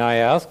anything I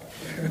ask.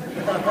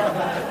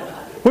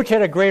 Which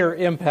had a greater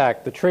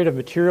impact, the trade of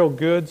material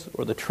goods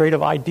or the trade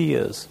of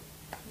ideas?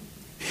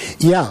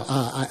 Yeah,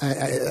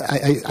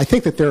 I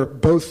think that they're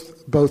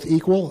both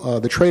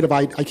equal. The trade of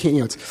I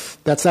can't,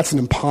 that's an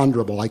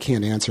imponderable. I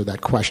can't answer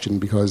that question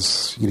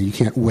because you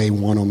can't weigh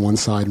one on one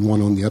side and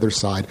one on the other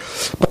side.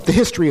 But the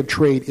history of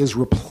trade is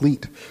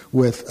replete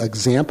with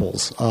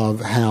examples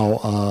of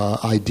how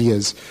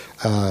ideas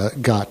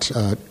got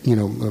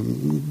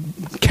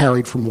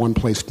carried from one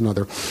place to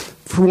another.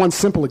 For one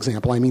simple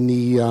example, I mean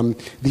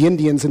the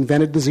Indians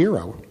invented the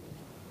zero.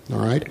 All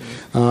right,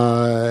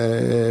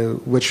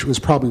 which was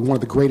probably one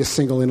of the greatest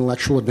single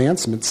intellectual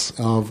advancements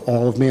of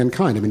all of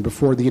mankind. I mean,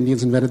 before the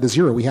Indians invented the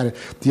zero, we had to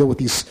deal with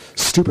these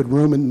stupid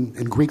Roman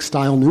and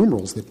Greek-style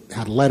numerals that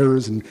had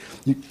letters, and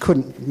you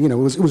couldn't. It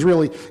was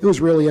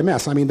really a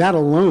mess. I mean, that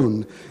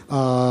alone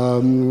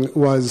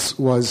was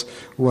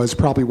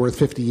probably worth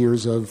 50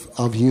 years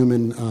of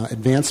human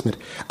advancement.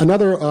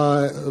 Another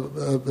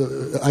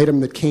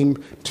item that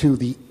came to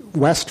the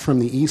West from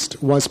the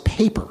East was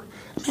paper.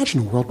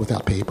 Imagine a world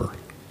without paper.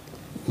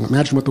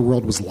 Imagine what the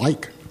world was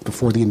like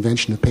before the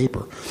invention of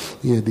paper.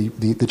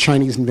 The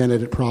Chinese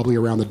invented it probably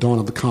around the dawn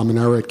of the Common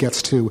Era. It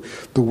gets to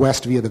the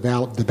West via the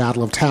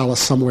Battle of Talas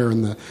somewhere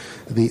in the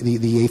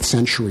 8th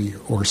century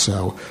or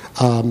so.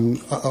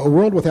 A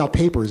world without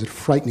paper is a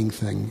frightening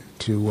thing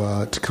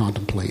to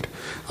contemplate.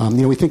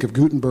 We think of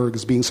Gutenberg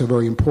as being so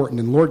very important,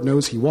 and Lord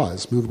knows he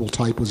was. Movable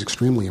type was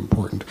extremely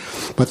important.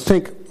 But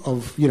think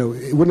of, it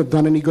wouldn't have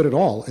done any good at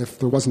all if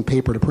there wasn't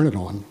paper to print it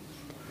on.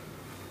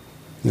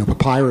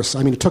 Papyrus.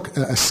 I mean, it took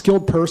a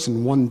skilled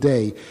person one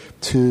day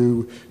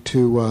to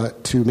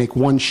make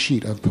one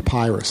sheet of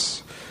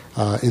papyrus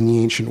in the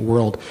ancient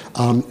world.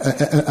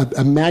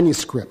 A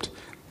manuscript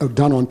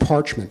done on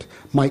parchment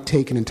might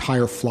take an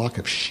entire flock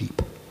of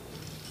sheep.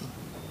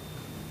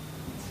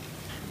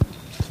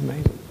 It's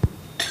amazing.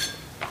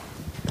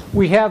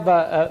 We have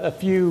a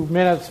few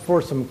minutes for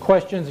some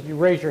questions. If you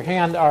raise your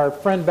hand, our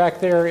friend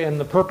back there in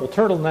the purple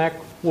turtleneck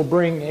will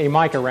bring a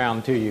mic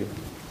around to you.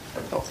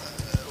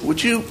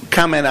 Would you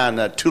comment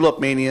on tulip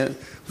mania,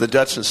 the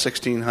Dutch in the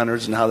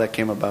 1600s, and how that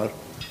came about?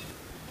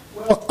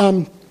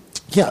 Well,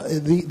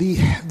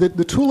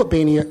 the tulip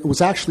mania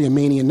was actually a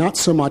mania not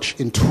so much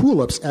in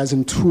tulips as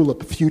in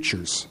tulip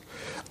futures.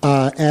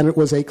 And it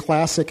was a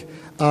classic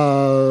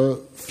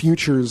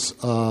futures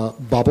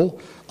bubble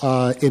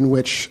in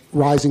which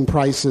rising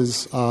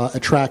prices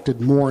attracted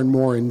more and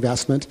more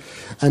investment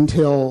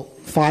until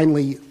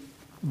finally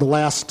the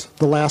last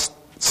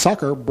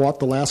sucker bought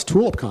the last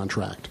tulip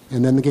contract,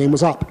 and then the game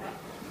was up.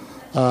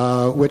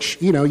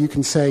 Which, you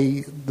can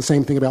say the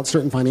same thing about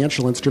certain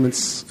financial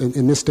instruments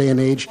in this day and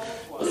age.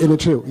 In it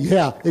too.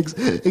 Yeah,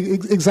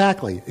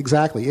 exactly,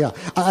 yeah.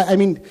 I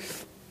mean,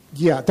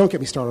 don't get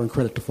me started on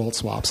credit default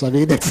swaps. I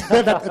mean,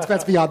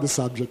 that's beyond the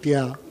subject,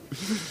 yeah.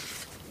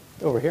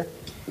 Over here.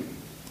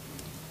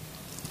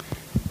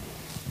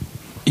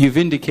 You've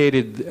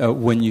indicated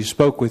when you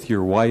spoke with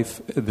your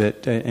wife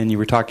that, and you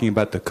were talking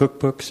about the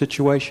cookbook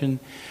situation.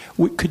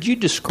 Could you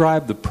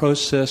describe the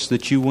process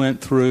that you went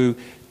through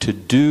to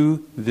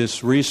do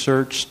this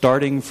research,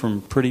 starting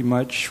from pretty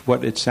much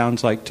what it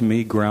sounds like to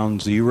me,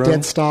 ground zero?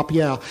 Dead stop,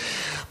 yeah.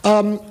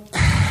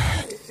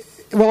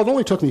 Well, it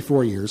only took me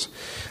 4 years.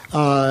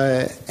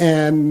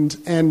 And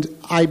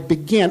I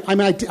began,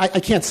 I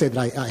can't say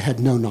that I had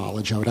no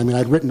knowledge of it. I mean,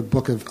 I'd written a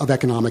book of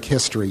economic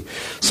history,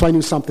 so I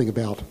knew something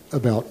about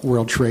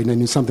world trade, and I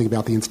knew something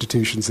about the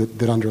institutions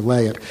that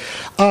underlay it.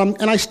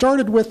 And I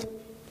started with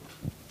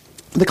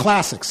the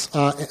classics.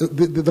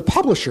 The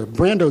publisher,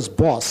 Brando's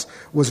boss,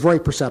 was very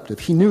perceptive.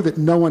 He knew that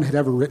no one had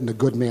ever written a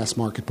good mass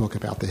market book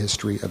about the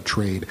history of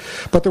trade.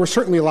 But there were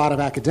certainly a lot of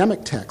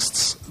academic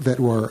texts that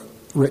were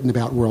written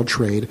about world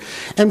trade.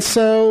 And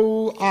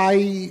so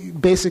I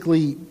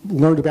basically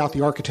learned about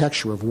the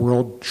architecture of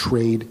world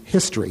trade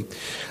history.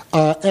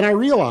 And I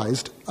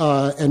realized,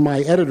 and my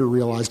editor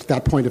realized at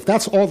that point, if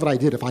that's all that I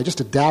did, if I just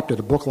adapted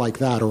a book like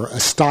that or a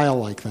style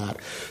like that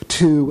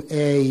to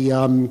a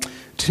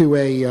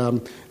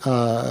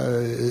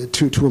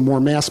more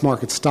mass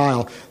market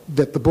style,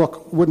 that the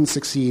book wouldn't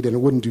succeed and it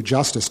wouldn't do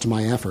justice to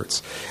my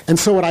efforts. And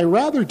so what I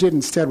rather did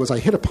instead was I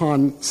hit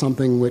upon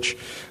something which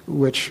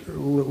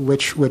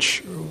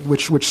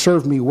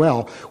served me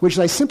well, which is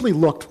I simply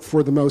looked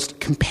for the most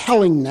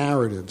compelling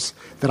narratives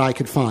that I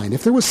could find.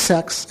 If there was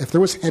sex, if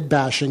there was head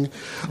bashing,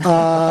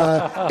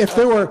 if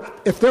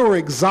there were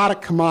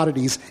exotic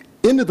commodities,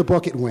 into the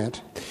book it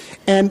went.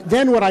 And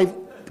then what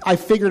I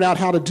figured out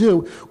how to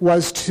do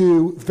was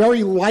to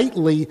very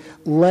lightly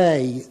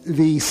lay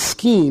the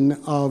skein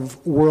of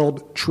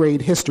world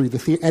trade history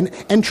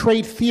and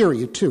trade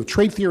theory, too.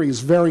 Trade theory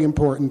is very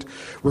important.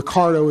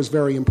 Ricardo is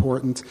very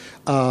important.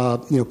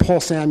 Paul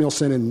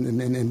Samuelson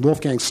and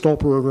Wolfgang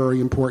Stolper are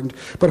very important.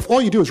 But if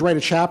all you do is write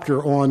a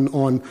chapter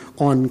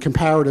on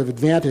comparative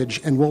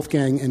advantage and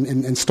Wolfgang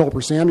and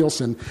Stolper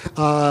Samuelson,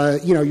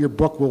 your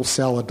book will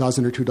sell a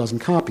dozen or 2 dozen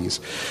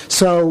copies.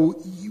 So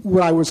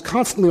what I was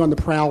constantly on the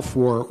prowl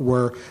for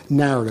were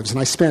narratives, and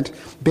I spent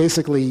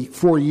basically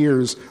 4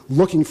 years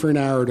looking for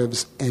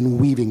narratives and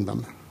weaving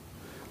them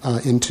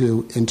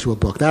into a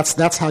book.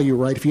 That's how you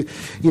write. If you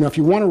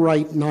want to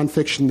write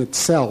nonfiction that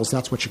sells,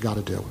 that's what you got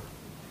to do.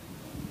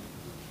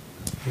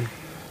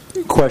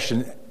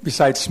 Question: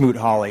 besides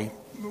Smoot-Hawley,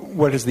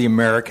 what has the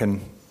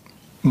American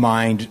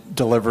mind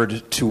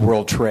delivered to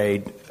world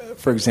trade?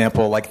 For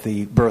example, like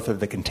the birth of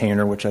the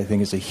container, which I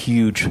think is a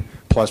huge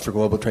plus for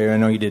global trade. I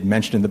know you didn't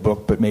mention in the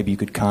book, but maybe you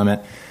could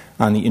comment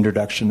on the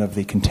introduction of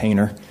the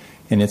container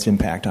and its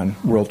impact on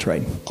world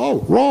trade.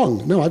 Oh,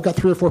 wrong. No, I've got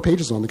 3 or 4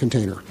 pages on the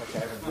container.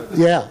 Okay.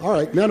 Yeah, all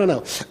right. No.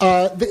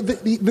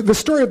 The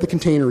story of the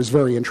container is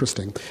very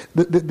interesting.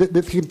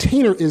 The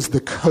container is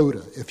the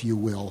coda, if you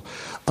will,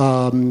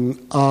 of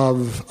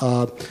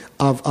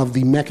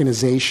the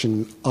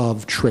mechanization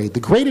of trade. The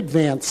great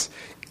advance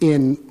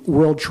in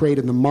world trade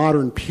in the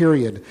modern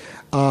period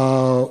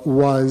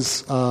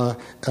was a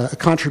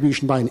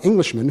contribution by an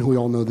Englishman who we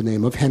all know the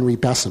name of, Henry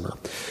Bessemer,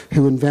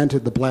 who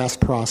invented the blast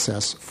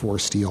process for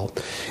steel.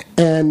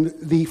 And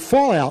the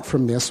fallout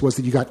from this was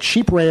that you got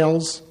cheap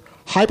rails,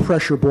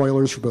 high-pressure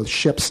boilers for both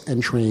ships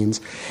and trains,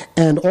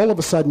 and all of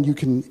a sudden you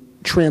can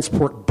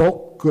transport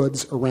bulk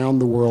goods around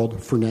the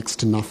world for next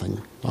to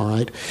nothing, all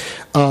right?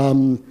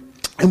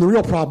 And the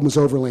real problem was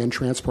overland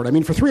transport. I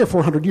mean, for 300 or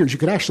 400 years, you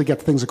could actually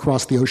get things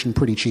across the ocean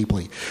pretty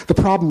cheaply. The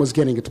problem was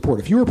getting it to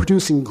port. If you were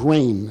producing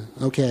grain,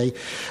 okay,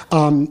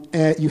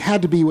 you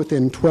had to be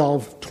within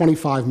 12,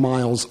 25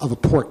 miles of a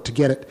port to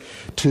get it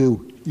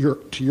to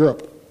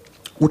Europe,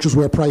 which is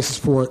where prices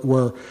for it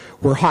were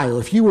higher.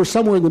 If you were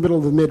somewhere in the middle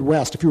of the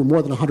Midwest, if you were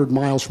more than 100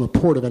 miles from a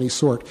port of any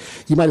sort,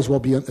 you might as well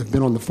have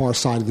been on the far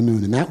side of the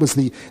moon. And that was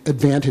the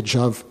advantage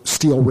of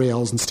steel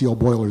rails and steel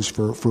boilers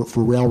for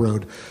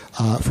railroad,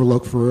 for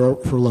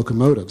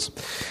locomotives.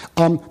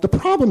 The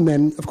problem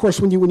then, of course,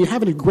 when you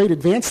have a great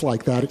advance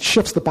like that, it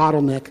shifts the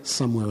bottleneck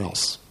somewhere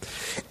else.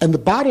 And the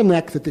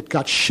bottleneck that it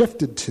got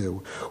shifted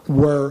to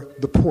were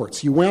the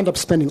ports. You wound up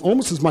spending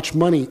almost as much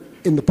money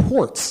in the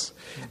ports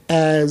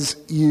as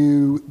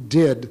you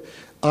did,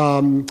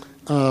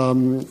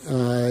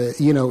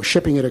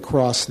 shipping it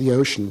across the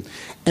ocean.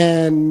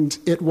 And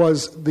it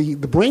was the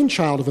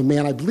brainchild of a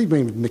man, I believe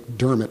named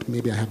McDermott,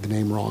 maybe I have the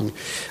name wrong,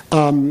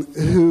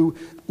 who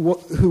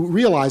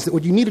realized that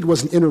what you needed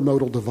was an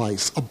intermodal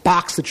device, a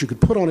box that you could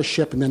put on a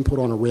ship and then put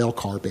on a rail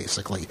car,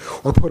 basically,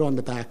 or put on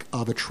the back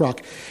of a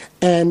truck.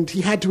 And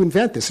he had to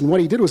invent this. And what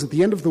he did was, at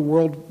the end of the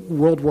World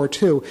War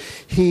II,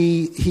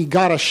 he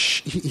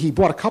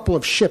bought a couple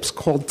of ships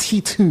called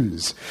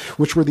T2s,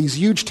 which were these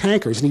huge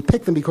tankers, and he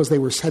picked them because they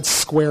had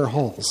square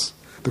hulls.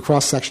 The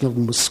cross-section of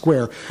them was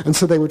square, and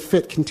so they would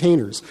fit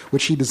containers,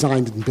 which he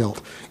designed and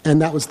built.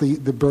 And that was the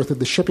birth of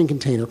the shipping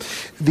container.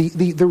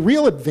 The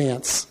real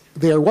advance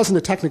there wasn't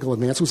a technical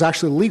advance; it was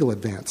actually a legal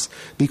advance,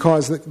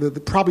 because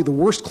probably the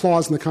worst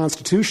clause in the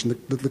Constitution,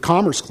 the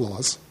Commerce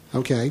Clause,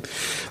 okay,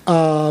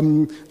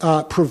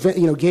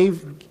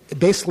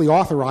 basically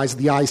authorized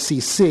the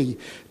ICC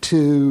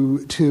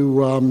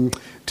to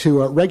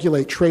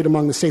regulate trade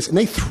among the states, and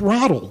they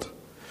throttled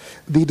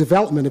the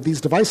development of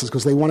these devices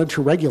because they wanted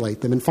to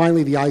regulate them. And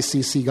finally, the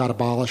ICC got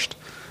abolished,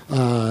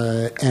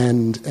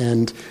 and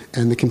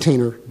the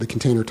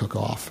container took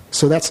off.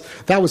 So that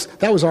was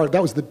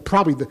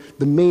probably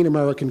the main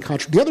American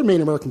the other main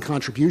American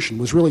contribution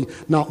was really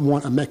not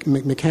a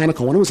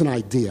mechanical one. It was an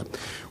idea,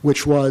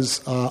 which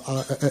was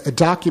a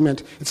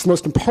document. It's the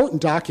most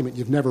important document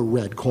you've never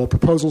read, called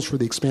Proposals for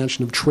the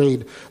Expansion of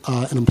Trade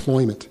and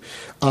Employment,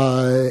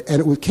 and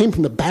it came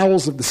from the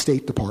bowels of the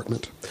State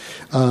Department,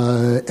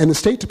 and the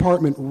State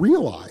Department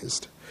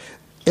realized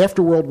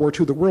after World War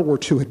II that World War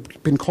II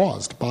had been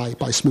caused by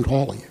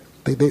Smoot-Hawley.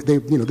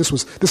 This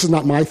is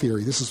not my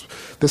theory. These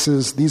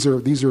are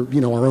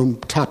our own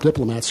top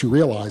diplomats who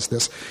realized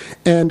this,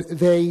 and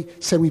they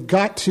said we've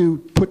got to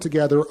put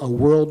together a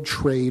world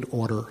trade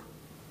order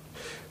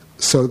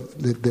so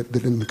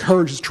that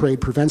encourages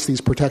trade, prevents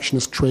these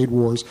protectionist trade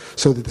wars,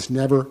 so that this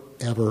never,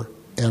 ever,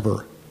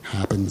 ever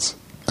happens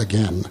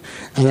again.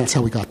 And that's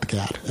how we got the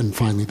GATT and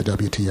finally the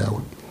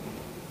WTO.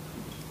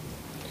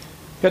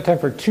 Got time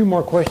for two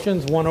more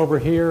questions, one over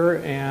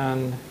here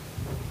and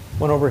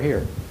one over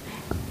here.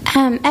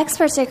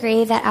 Experts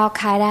agree that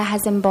Al-Qaeda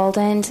has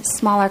emboldened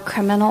smaller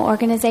criminal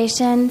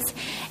organizations,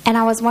 and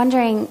I was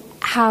wondering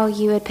how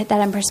you would put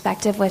that in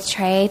perspective with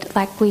trade.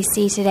 Like we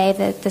see today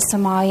the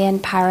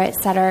Somalian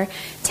pirates that are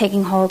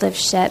taking hold of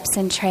ships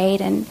and trade,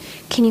 and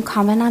can you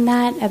comment on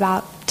that,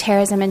 about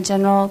terrorism in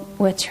general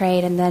with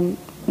trade, and then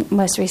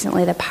most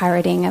recently the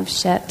pirating of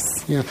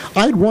ships? Yeah,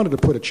 I'd wanted to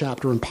put a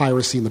chapter on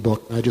piracy in the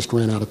book. I just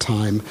ran out of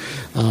time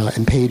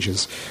and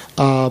pages.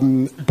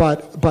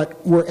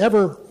 But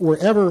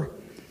wherever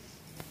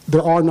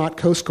there are not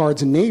Coast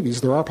Guards and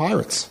navies, there are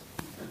pirates.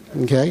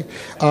 Okay?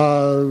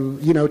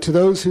 To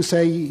those who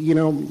say, we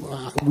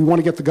want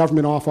to get the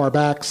government off our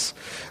backs,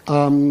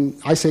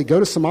 I say go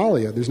to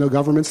Somalia. There's no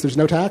governments, there's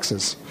no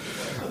taxes.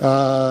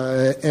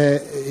 And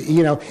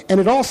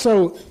it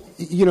also,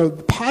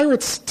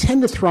 pirates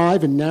tend to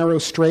thrive in narrow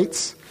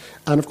straits.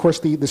 And, of course,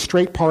 the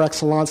strait par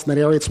excellence in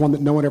that area, it's one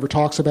that no one ever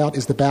talks about,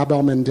 is the Bab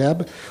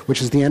el-Mandeb,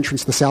 which is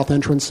the south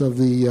entrance of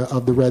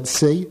the Red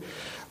Sea.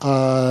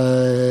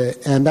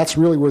 And that's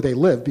really where they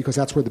live, because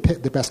that's where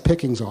the best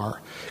pickings are,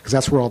 because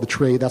that's where all the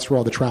trade, that's where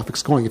all the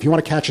traffic's going. If you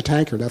want to catch a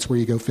tanker, that's where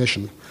you go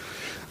fishing.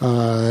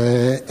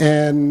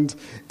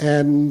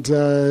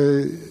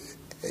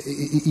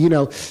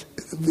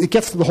 It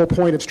gets to the whole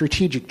point of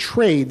strategic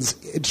traits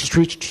in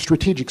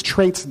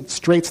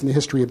the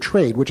history of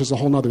trade, which is a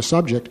whole other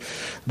subject.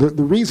 The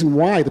reason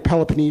why the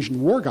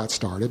Peloponnesian War got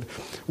started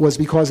was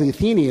because the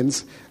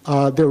Athenians,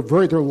 their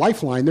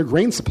lifeline, their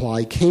grain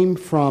supply came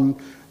from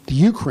the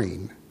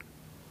Ukraine,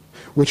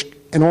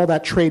 and all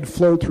that trade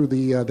flowed through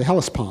the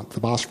Hellespont,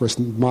 the Bosphorus,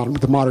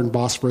 the modern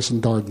Bosphorus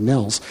and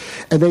Dardanelles,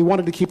 and they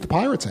wanted to keep the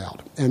pirates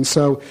out, and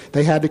so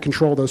they had to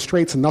control those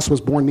straits, and thus was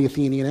born the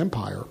Athenian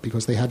Empire,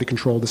 because they had to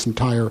control this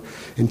entire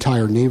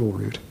naval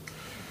route.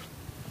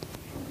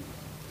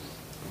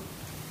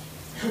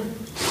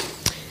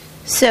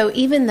 So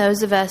even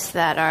those of us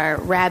that are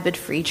rabid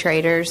free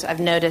traders, I've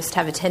noticed,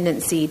 have a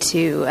tendency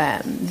to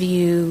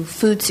view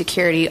food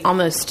security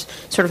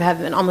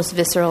have an almost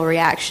visceral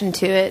reaction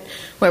to it,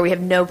 where we have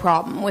no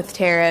problem with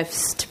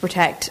tariffs to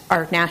protect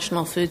our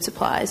national food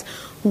supplies.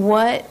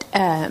 What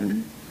are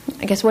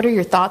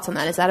your thoughts on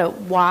that? Is that a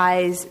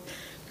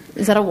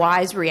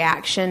wise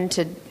reaction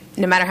to,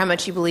 no matter how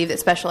much you believe that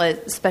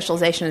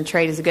specialization in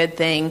trade is a good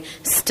thing,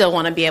 still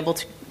want to be able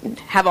to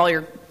have all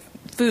your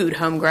food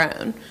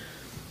homegrown?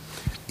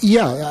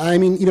 Yeah, I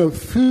mean,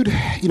 food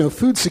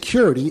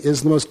security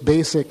is the most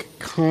basic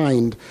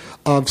kind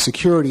of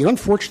security. And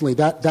unfortunately,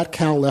 that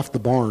cow left the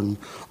barn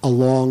a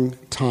long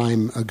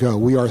time ago.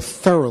 We are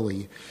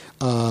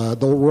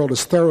the world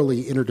is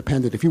thoroughly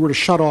interdependent. If you were to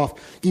shut off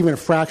even a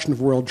fraction of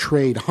world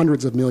trade,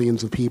 hundreds of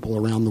millions of people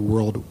around the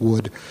world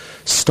would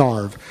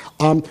starve.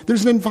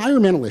 There's an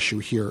environmental issue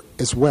here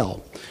as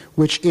well,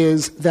 which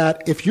is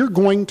that if you're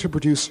going to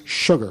produce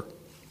sugar,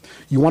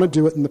 you want to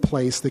do it in the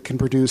place that can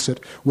produce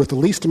it with the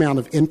least amount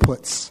of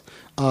inputs.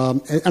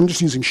 I'm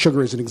just using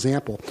sugar as an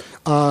example.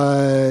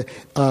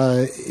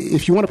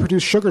 If you want to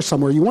produce sugar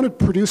somewhere, you want to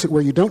produce it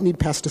where you don't need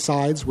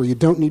pesticides, where you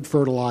don't need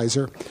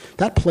fertilizer.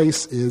 That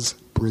place is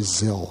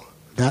Brazil.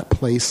 That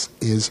place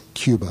is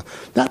Cuba.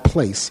 That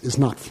place is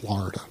not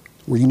Florida,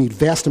 where you need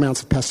vast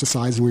amounts of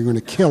pesticides and where you're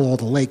going to kill all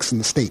the lakes in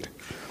the state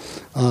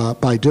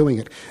by doing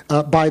it.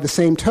 By the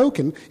same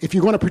token, if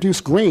you're going to produce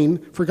grain,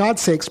 for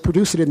God's sakes,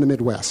 produce it in the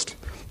Midwest.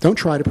 Don't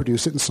try to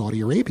produce it in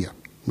Saudi Arabia,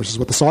 which is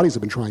what the Saudis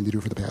have been trying to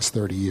do for the past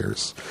 30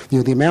 years.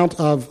 The amount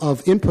of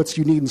inputs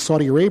you need in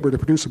Saudi Arabia to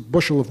produce a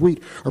bushel of wheat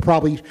are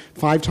probably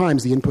 5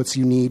 times the inputs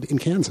you need in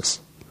Kansas.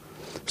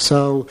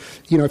 So,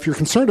 if you're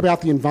concerned about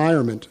the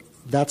environment,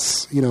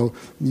 that's, you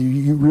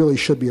really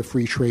should be a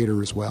free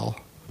trader as well.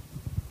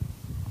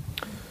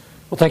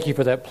 Well, thank you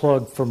for that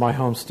plug for my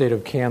home state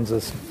of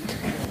Kansas.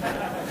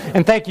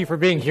 And thank you for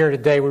being here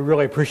today. We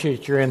really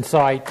appreciate your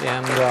insight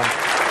and your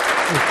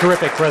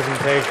terrific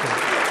presentation.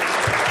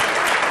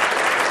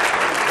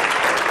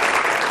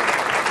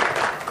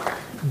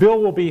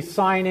 Bill will be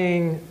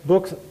signing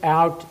books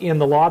out in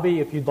the lobby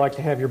if you'd like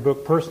to have your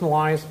book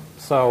personalized.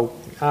 So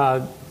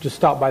just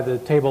stop by the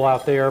table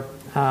out there,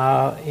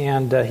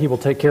 and he will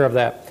take care of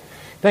that.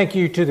 Thank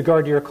you to the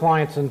Gardier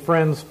clients and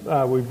friends.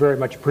 We very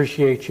much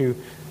appreciate you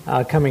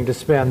coming to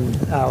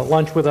spend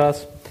lunch with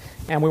us.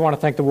 And we want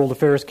to thank the World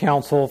Affairs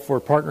Council for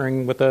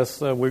partnering with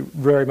us. We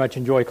very much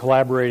enjoy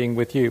collaborating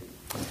with you.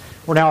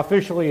 We're now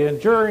officially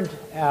adjourned.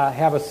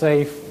 Have a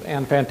safe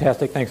and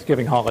fantastic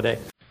Thanksgiving holiday.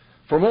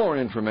 For more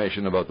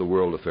information about the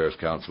World Affairs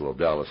Council of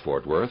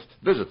Dallas-Fort Worth,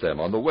 visit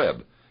them on the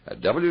web at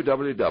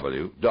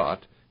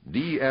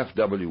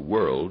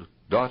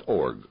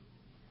www.dfwworld.org.